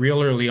pointed out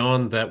real early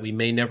on that we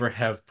may never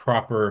have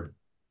proper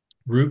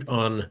root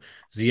on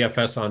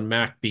ZFS on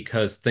Mac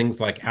because things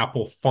like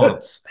Apple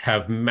fonts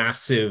have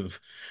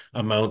massive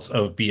amounts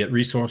of, be it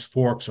resource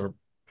forks or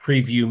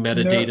preview no.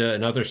 metadata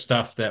and other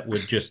stuff that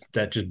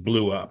just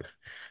blew up.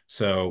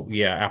 So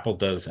yeah, Apple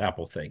does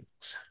Apple things.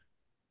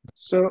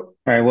 So All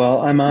right, well,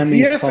 I'm on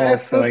these calls ZFS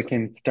so I is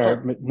can sorry.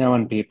 start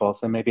knowing people.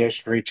 So maybe I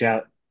should reach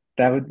out.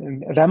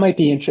 That might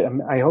be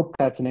interesting. I hope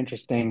that's an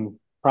interesting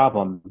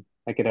problem.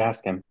 I could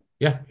ask him.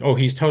 Yeah. Oh,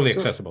 he's totally So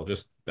accessible.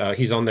 Just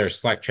he's on their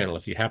Slack channel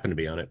if you happen to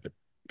be on it. But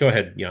go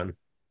ahead, Jan.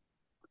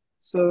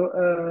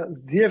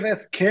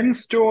 ZFS can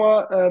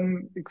store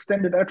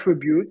extended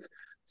attributes.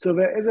 So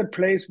there is a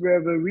place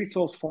where the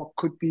resource fork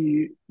could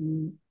be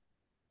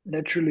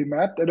naturally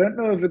mapped. I don't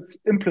know if it's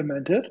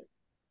implemented,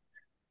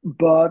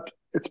 but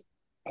it's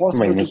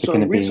possible Right, to is it store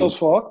going a to be resource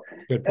fork.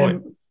 Good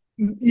point.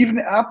 And even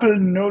Apple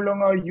no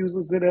longer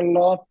uses it a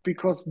lot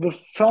because the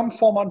font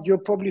format you're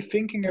probably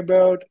thinking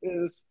about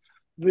is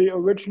the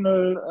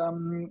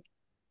original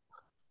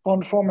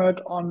font format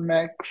on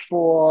Mac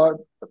for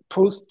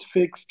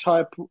postfix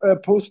type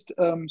post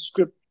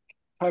script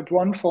type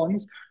 1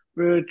 fonts,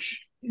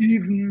 which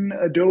even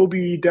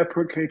Adobe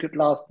deprecated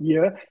last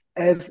year,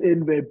 as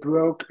in they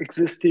broke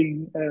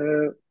existing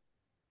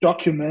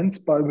documents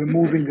by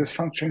removing this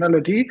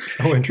functionality.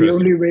 Oh, The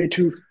only interesting. way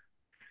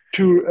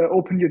to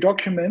open your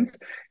documents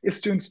is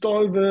to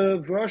install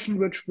the version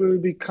which will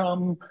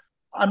become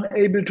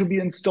unable to be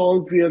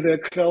installed via their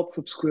cloud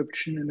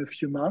subscription in a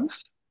few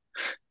months.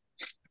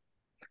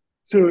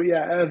 So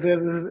yeah,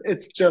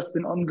 it's just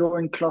an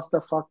ongoing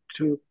clusterfuck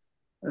to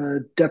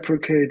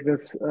deprecate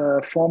this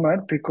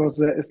format because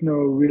there is no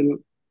real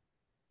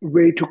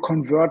way to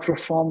convert the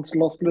fonts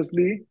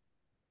losslessly,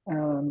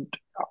 and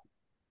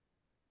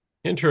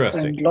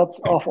Interesting. lots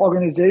of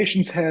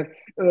organizations have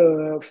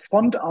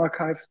font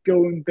archives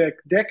going back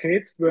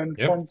decades when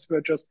Yep. fonts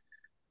were just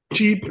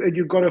cheap and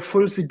you got a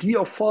full CD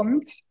of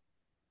fonts.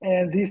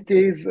 And these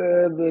days,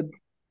 the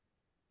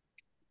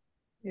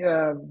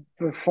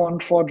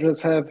font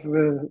forgers have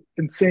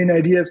insane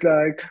ideas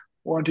like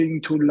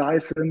wanting to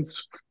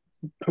license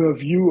per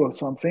view or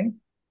something,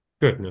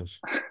 Goodness.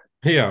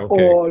 Yeah.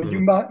 Okay. or you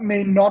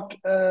may not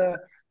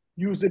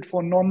use it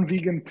for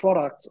non-vegan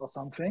products or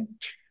something.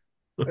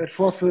 It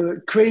was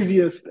the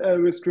craziest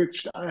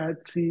restriction I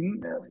had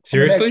seen on an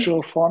Seriously?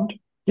 actual font. Oh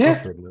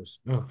Yes, goodness.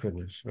 Oh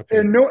goodness.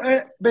 Okay. no,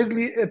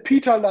 basically a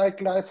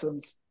PETA-like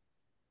license.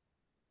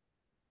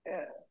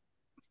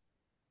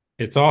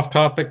 It's off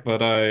topic,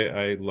 but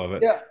I love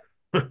it. Yeah,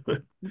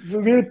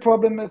 the real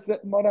problem is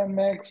that modern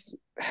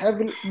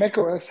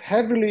macOS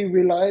heavily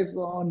relies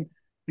on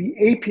the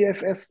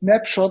APFS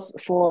snapshots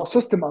for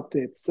system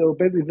updates. So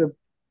basically, the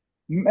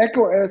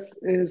macOS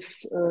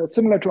is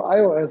similar to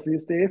iOS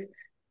these days,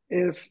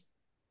 is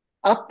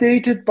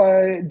updated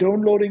by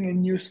downloading a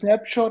new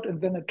snapshot and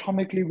then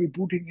atomically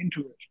rebooting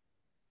into it.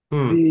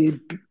 Hmm. The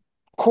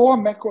core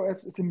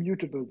macOS is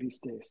immutable these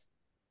days.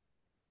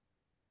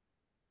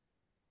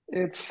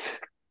 It's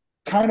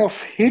kind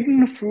of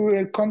hidden through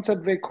a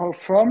concept they call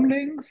firm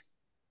links,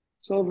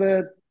 so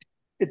that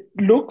it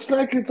looks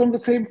like it's on the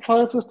same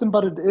file system,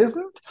 but it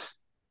isn't.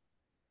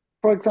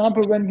 For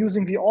example, when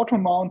using the auto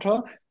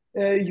mounter,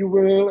 you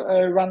will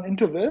run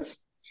into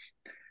this,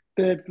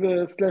 that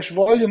the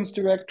 /volumes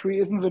directory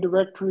isn't the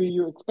directory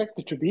you expect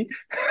it to be,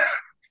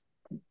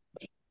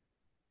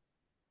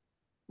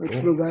 which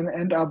Cool. will then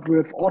end up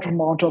with auto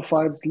mounter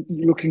files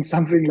looking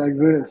something like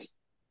this.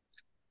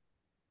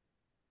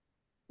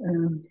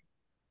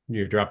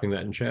 You're dropping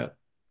that in chat.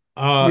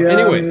 Yeah,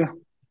 Anyway,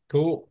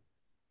 cool.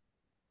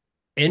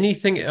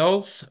 Anything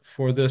else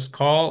for this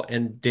call?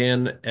 And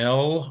Dan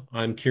L,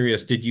 I'm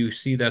curious, did you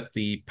see that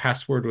the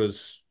password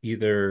was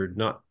either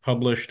not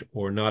published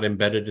or not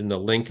embedded in the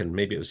link, and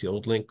maybe it was the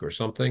old link or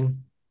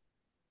something?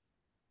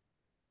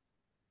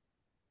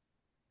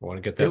 I want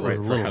to get It that was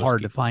right a for little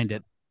hard to housekeeping. find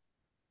it.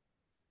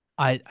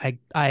 I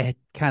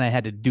kind of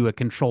had to do a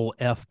control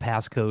F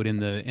passcode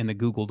in the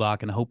Google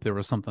Doc and hope there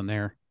was something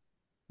there,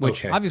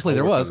 which Okay, obviously I'll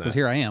there work was on because that.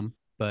 here I am.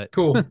 But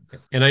Cool.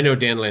 And I know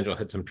Dan Langell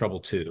had some trouble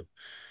too.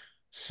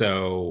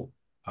 So,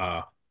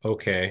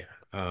 okay.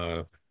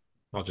 I'll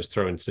just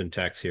throw in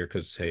syntax here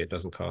because, hey, it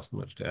doesn't cost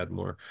much to add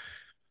more.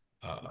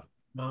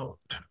 Mount.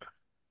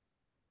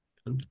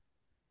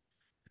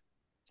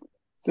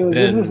 So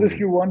this is if then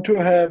you want to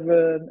have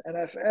an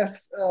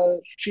NFS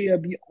share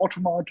be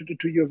auto-mounted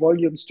into your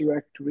volumes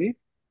directory.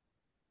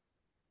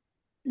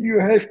 You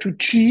have to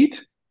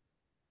cheat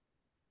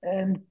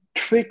and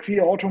trick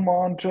the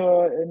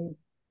auto-mounter and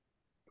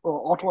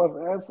or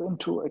AutoFS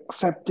into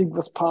accepting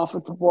this path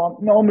it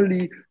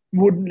normally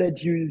wouldn't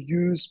let you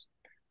use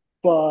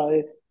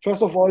by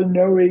first of all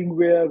knowing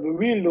where the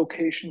real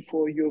location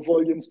for your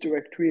volumes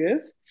directory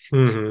is,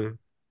 mhm,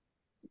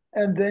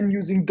 and then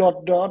using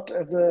dot dot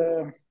as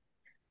a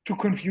to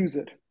confuse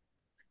it.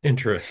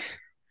 interesting.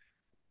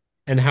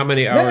 And how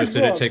many Yeah, hours it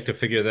did it take to works.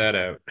 figure that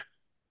out?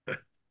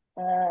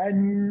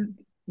 And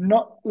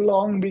not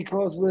long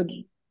because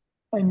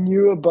I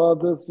knew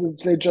about this.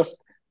 They just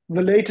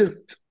the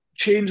latest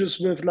changes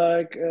with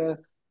like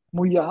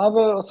Mojave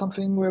or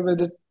something where they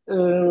did,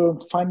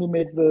 finally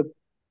made the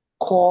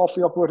core of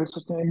the operating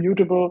system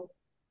immutable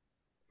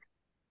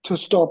to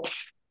stop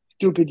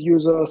stupid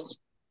users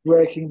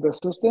breaking the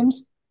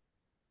systems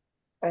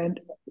and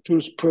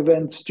to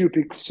prevent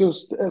stupid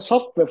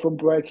software from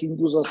breaking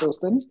user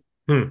systems,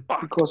 Hmm.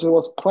 because there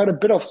was quite a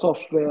bit of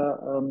software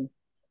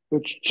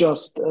which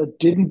just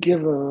didn't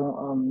give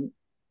a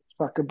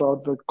fuck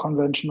about the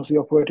convention of the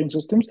operating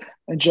systems,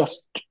 and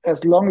just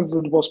as long as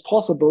it was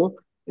possible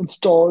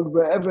installed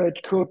wherever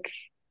it could.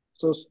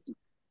 So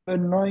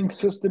annoying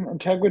system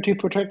integrity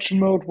protection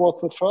mode was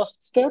the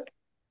first step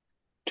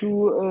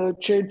to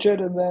change it,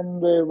 and then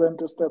they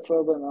went a step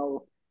further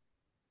now.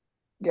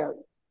 Yeah,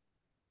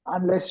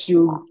 unless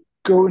you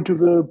go into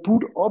the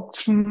boot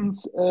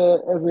options,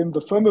 as in the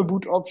firmware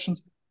boot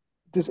options,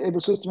 disable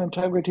system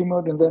integrity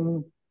mode, and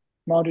then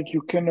mount it,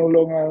 you can no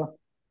longer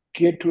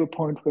get to a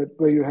point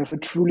where you have a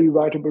truly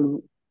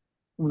writable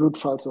root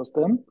file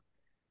system.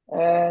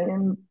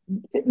 And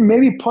it may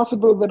be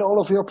possible that all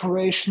of the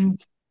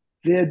operations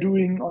they're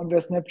doing on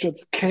their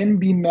snapshots can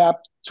be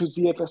mapped to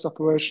ZFS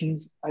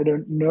operations. I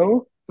don't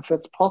know if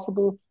that's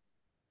possible,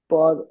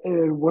 but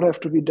it would have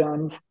to be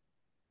done.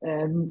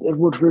 And it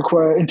would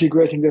require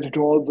integrating that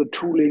into all the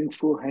tooling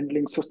for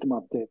handling system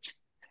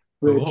updates,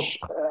 Cool. which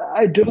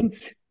I don't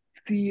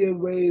see a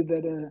way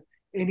that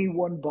any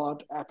one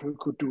bot Apple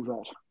could do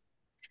that.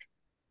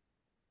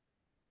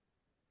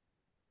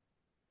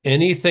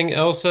 Anything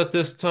else at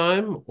this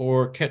time,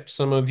 or catch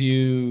some of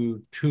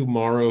you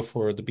tomorrow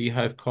for the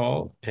Beehive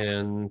call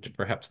and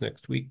perhaps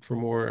next week for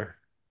more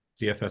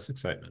ZFS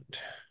excitement?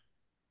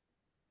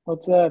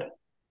 What's that?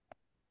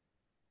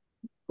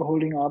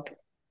 Holding up.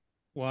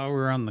 While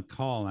we're on the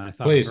call, and I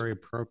thought Please. very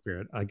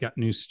appropriate, I got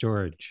new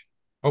storage.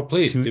 Oh,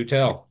 please do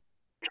tell.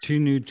 Two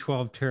new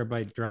 12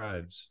 terabyte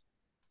drives.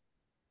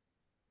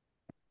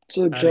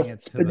 So Adding it just to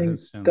the spinning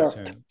host soon, dust.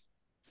 soon.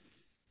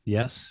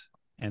 Yes,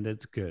 and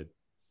it's good.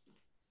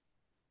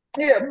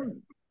 Yeah,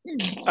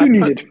 I you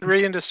need put it.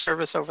 3 into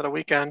service over the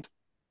weekend.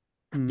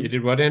 You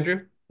did what,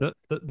 Andrew?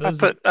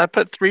 I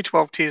put 3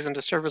 12Ts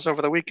into service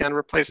over the weekend,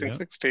 replacing Yep.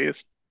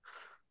 6Ts.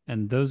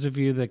 And those of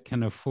you that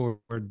can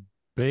afford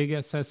big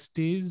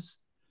SSDs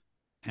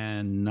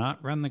and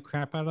not run the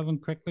crap out of them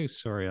quickly,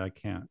 sorry, I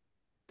can't.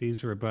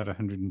 These are about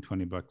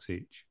 $120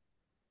 each.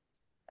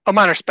 Oh,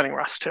 mine are spinning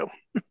Rust too.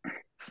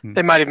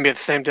 They might even be the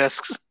same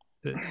disks.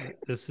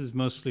 This is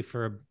mostly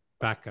for a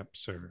backup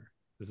server.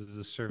 This is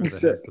the server that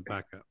Exactly. has the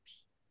backups.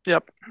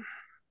 Yep.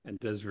 And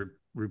does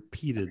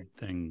repeated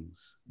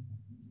things.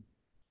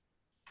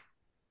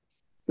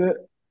 So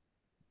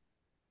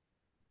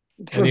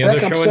for Any other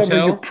backup show and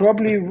server, you tell?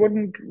 probably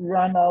wouldn't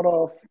run out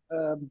of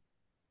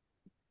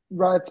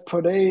writes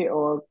per day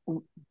or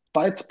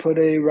bytes per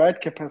day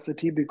write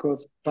capacity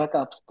because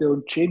backups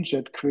don't change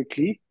that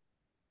quickly.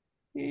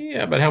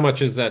 Yeah, but how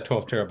much is that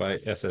 12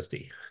 terabyte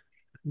SSD?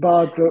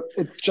 But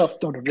it's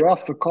just not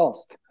worth the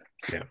cost.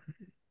 Yeah.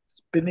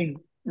 Spinning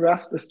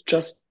Rust is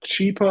just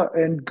cheaper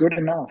and good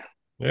enough.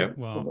 Yeah.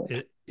 Well,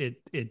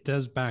 it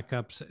does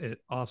backups.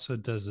 It also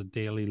does a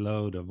daily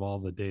load of all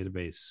the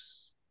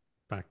database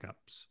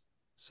backups.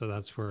 So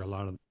that's where a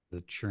lot of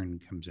the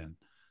churn comes in.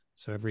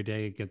 So every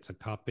day it gets a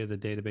copy of the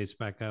database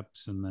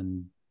backups and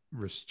then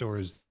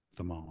restores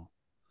them all.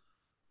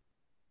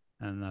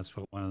 And that's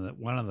what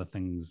one of the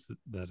things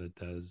that it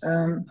does.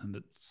 And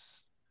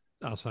it's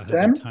also has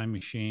a time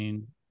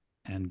machine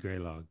and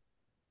Graylog.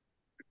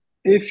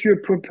 If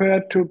you're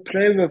prepared to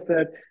play with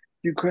that,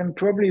 you can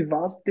probably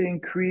vastly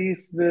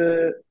increase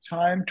the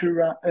time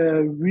to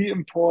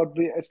re-import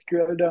the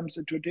SQL dumps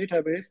into a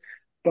database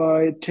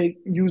by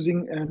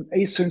using an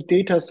async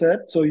data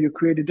set. So you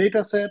create a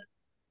data set,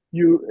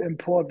 you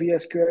import the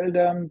SQL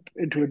dump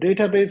into a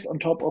database on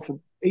top of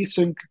an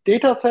async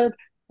data set,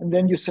 and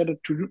then you set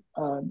it to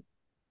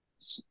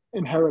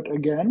inherit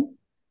again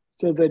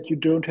so that you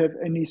don't have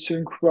any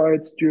sync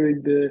writes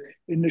during the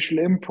initial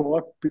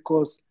import,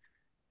 because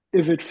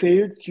if it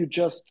fails, you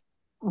just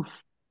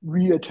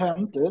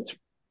reattempt it.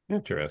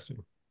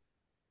 Interesting.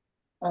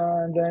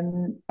 And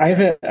then I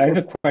have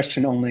a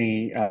question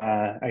only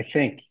I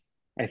think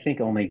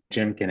only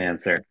Jim can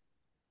answer.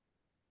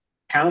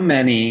 How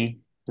many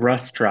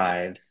Rust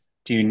drives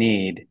do you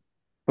need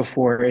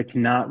before it's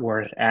not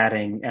worth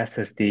adding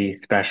SSD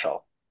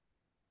special?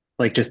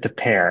 like just a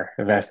pair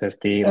of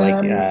SSD,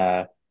 like Um,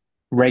 it's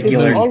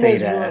regular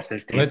always SATA worth.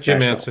 SSD Let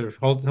Jim special. answer.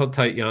 Hold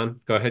tight, Jan.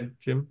 Go ahead,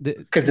 Jim.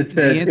 Because The it's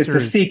answer the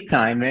is seek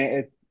time.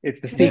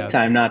 It's the seek yeah.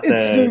 time, not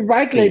It's the the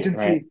write speed,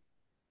 right? latency.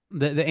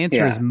 The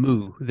answer is Yeah,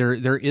 moo.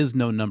 There is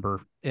no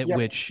number at Yep.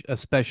 which a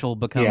special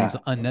becomes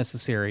yeah,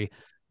 unnecessary,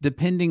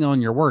 depending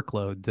on your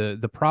workload.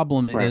 The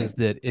problem right. is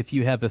that if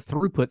you have a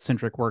throughput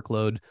centric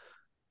workload,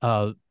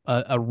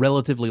 a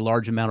relatively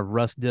large amount of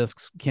Rust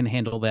disks can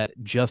handle that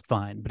just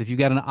fine. But if you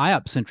got an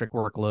IOP centric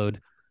workload,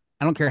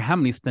 I don't care how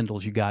many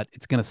spindles you got,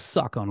 it's going to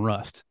suck on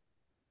Rust.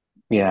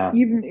 Yeah,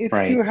 Even if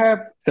you right. have,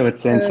 So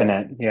it's uh,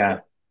 infinite. Yeah.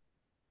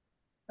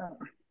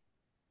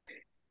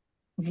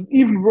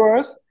 even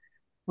worse,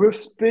 with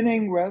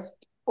spinning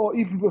Rust or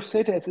even with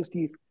SATA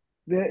SSD,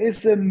 there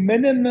is a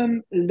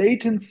minimum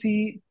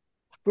latency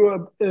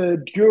for a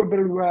durable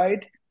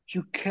write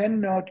you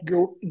cannot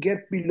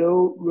get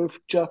below with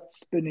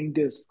just spinning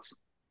disks.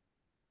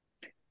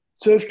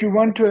 So if you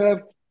want to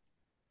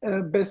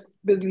have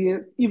basically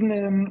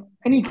even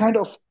any kind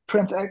of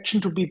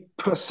transaction to be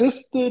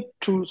persisted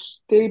to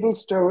stable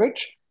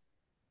storage,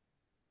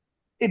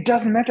 it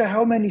doesn't matter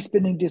how many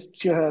spinning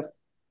disks you have.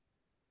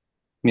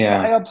 An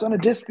Yeah. IOPS on a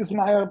disk is an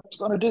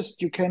IOPS on a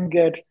disk. You can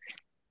get,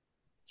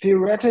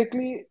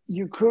 theoretically,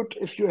 you could,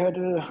 if you had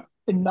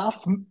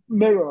enough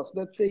mirrors,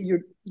 let's say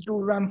you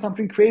run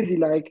something crazy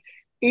like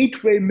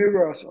 8-way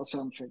mirrors or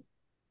something,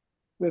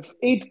 with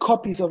 8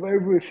 copies of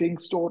everything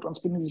stored on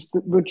spinning disk,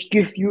 which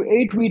gives you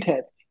 8 read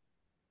heads.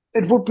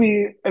 It would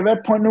be at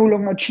that point no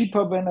longer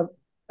cheaper than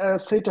a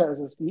SATA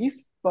SSDs,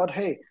 but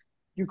hey,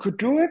 you could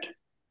do it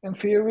in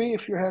theory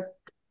if you had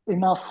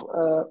enough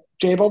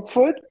JBods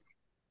for it,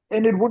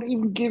 and it would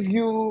even give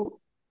you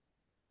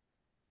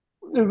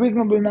a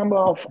reasonable number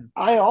of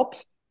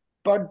IOPS,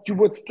 but you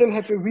would still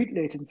have a read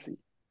latency.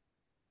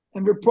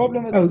 And the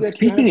problem is Oh, that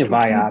you speaking have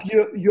of to keep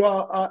IOPS,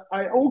 your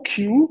IO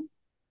queue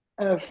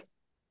uh,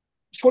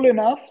 full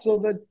enough so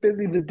that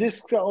basically the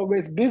disks are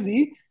always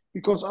busy,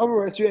 because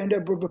otherwise you end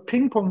up with a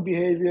ping pong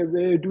behavior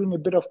where you're doing a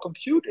bit of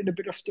compute and a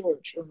bit of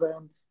storage, and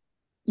then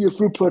your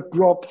throughput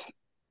drops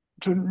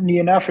to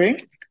near nothing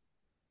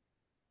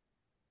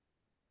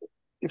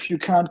if you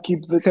can't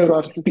keep the so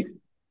drives.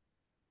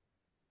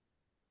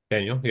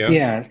 Daniel, yeah.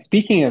 yeah,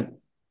 speaking of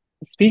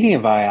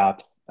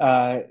IOPS,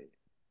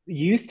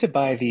 you used to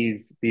buy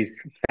these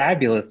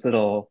fabulous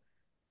little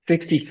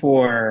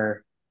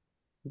 64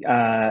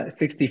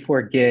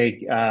 64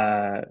 gig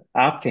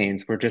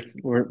octanes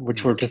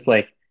which were just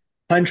like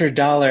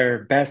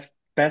 $100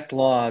 best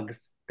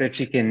logs that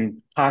you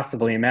can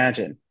possibly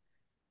imagine.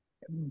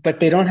 But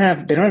they don't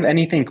have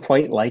anything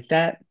quite like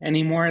that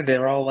anymore.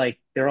 They're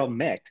all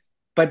mixed.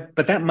 But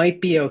that might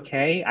be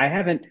okay. I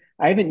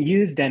haven't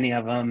used any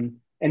of them,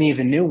 any of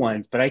the new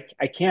ones, but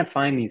I can't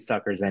find these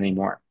suckers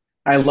anymore.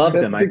 I loved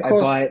That's them. I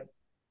because bought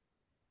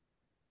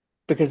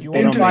because You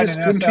they want to don't Intel find make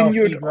an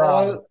discontinued SLC drive.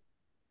 all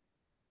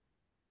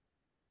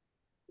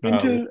Uh,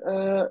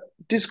 Intel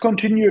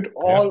discontinued yeah.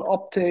 all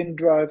Optane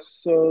drives,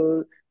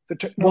 so the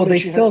well,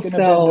 technology has been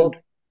abandoned.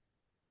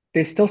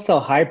 they still sell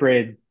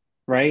hybrid,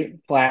 right?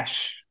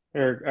 Flash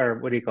or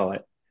what do you call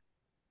it?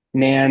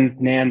 NAND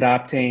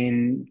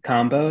Optane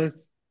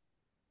combos,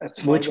 As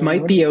far as which I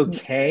might be know,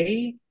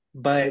 okay,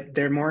 but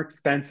they're more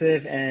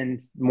expensive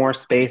and more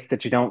space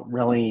that you don't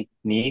really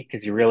need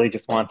because you really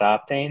just want the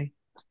Optane.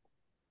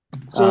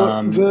 so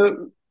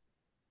Um,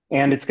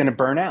 and it's going to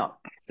burn out.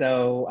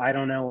 So I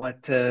don't know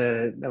what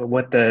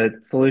the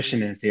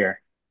solution is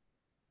here.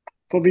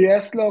 for the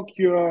S-Log,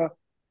 your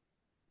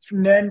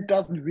NAND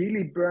doesn't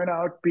really burn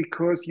out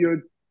because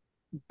you're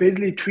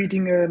basically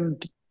treating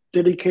a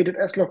dedicated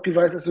S-Log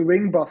device as a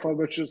ring buffer,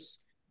 which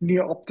is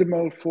near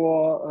optimal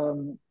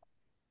for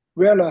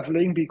wear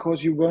leveling,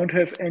 because you won't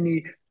have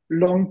any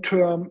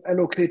long-term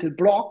allocated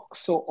blocks.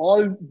 So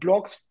all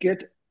blocks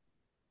get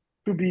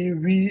to be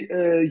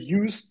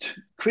reused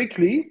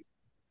quickly.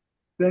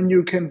 Then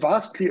you can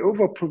vastly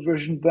over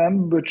provision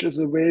them, which is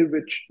a way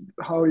which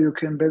how you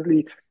can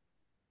basically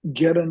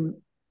get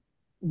an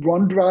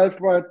 1 drive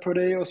write per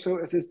day or so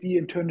SSD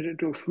and turn it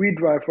into a 3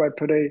 drive write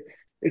per day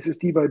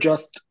SSD by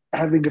just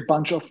having a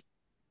bunch of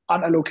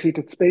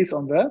unallocated space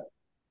on there.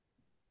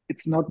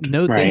 It's not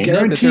Right.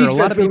 Note that there are a guaranteed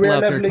lot that of the people wear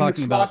out there leveling is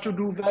talking smart about.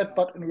 to do that,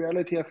 but in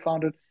reality, I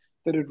found it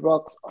that it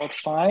works out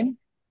fine.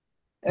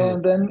 Hmm.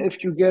 And then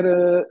if you get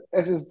a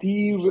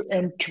SSD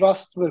and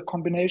trust the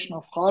combination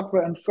of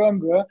hardware and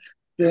firmware,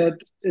 that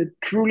it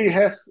truly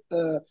has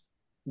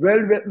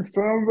well-written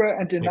firmware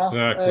and enough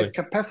Exactly.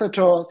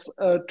 capacitors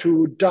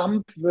to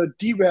dump the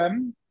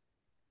DRAM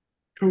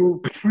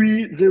to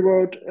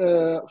pre-zeroed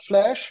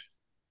flash,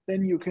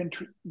 then you can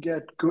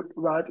get good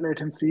write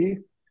latency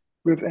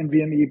with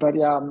NVMe. But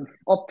yeah,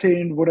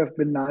 Optane would have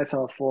been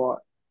nicer for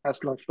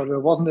S-Log, but there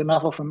wasn't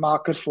enough of a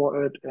market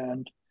for it,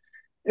 and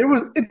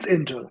it's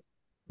Intel.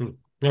 Hmm.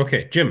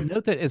 Okay, Jim.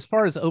 Note that as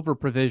far as over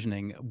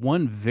provisioning,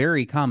 one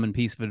very common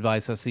piece of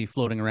advice I see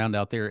floating around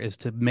out there is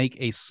to make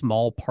a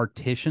small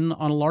partition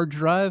on a large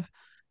drive.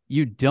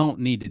 You don't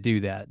need to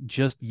do that.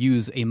 Just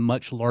use a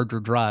much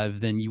larger drive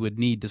than you would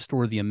need to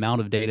store the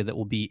amount of data that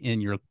will be in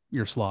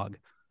your slog.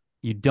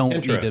 You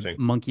don't need to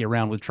monkey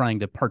around with trying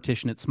to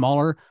partition it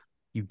smaller.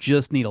 You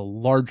just need a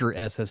larger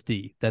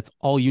SSD. That's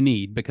all you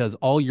need, because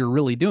all you're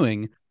really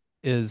doing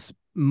is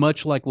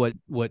much like what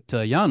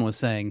Jan was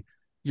saying.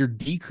 You're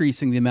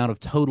decreasing the amount of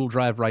total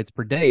drive writes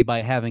per day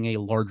by having a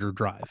larger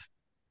drive.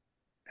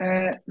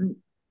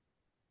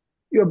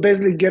 You're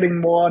basically getting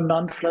more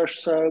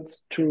non-flash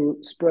cells to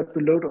spread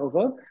the load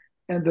over.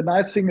 And the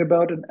nice thing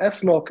about an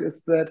S-log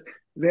is that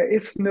there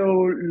is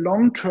no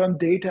long-term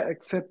data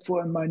except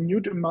for a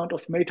minute amount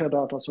of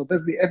metadata. So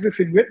basically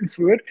everything written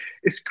through it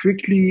is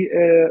quickly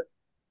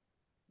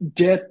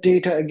dead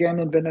data again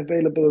and then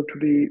available to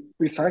be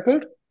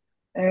recycled.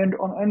 And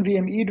on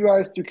NVMe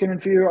drives, you can in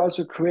theory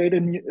also create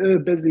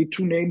basically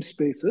two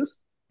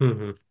namespaces.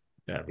 Mm-hmm.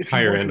 Yeah,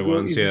 higher end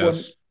ones,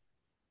 yes.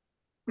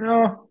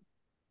 No,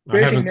 I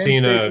haven't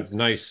seen a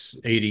nice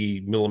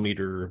 80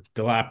 millimeter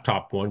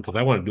laptop one because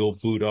I want to dual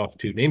boot off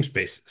two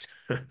namespaces.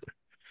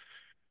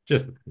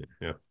 Just,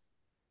 yeah,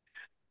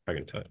 I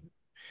can tell you.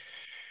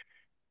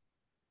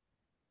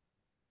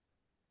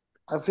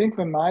 I think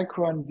the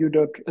Micron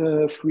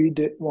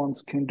U.3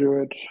 ones can do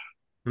it.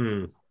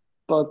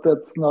 But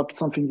that's not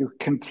something you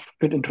can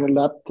fit into a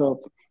laptop.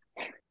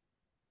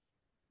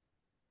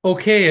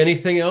 Okay,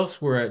 anything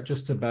else? We're at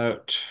just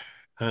about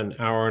an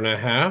hour and a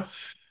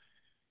half.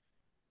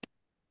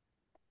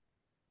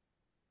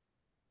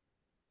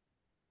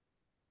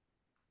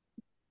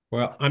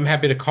 Well, I'm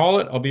happy to call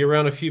it. I'll be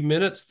around a few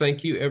minutes.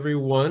 Thank you,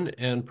 everyone.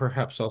 And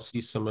perhaps I'll see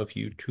some of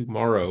you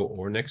tomorrow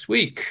or next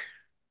week.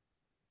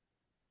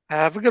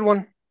 Have a good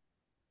one.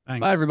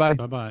 Thanks. Bye, everybody.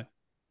 Bye-bye.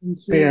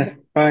 See ya.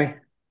 Bye.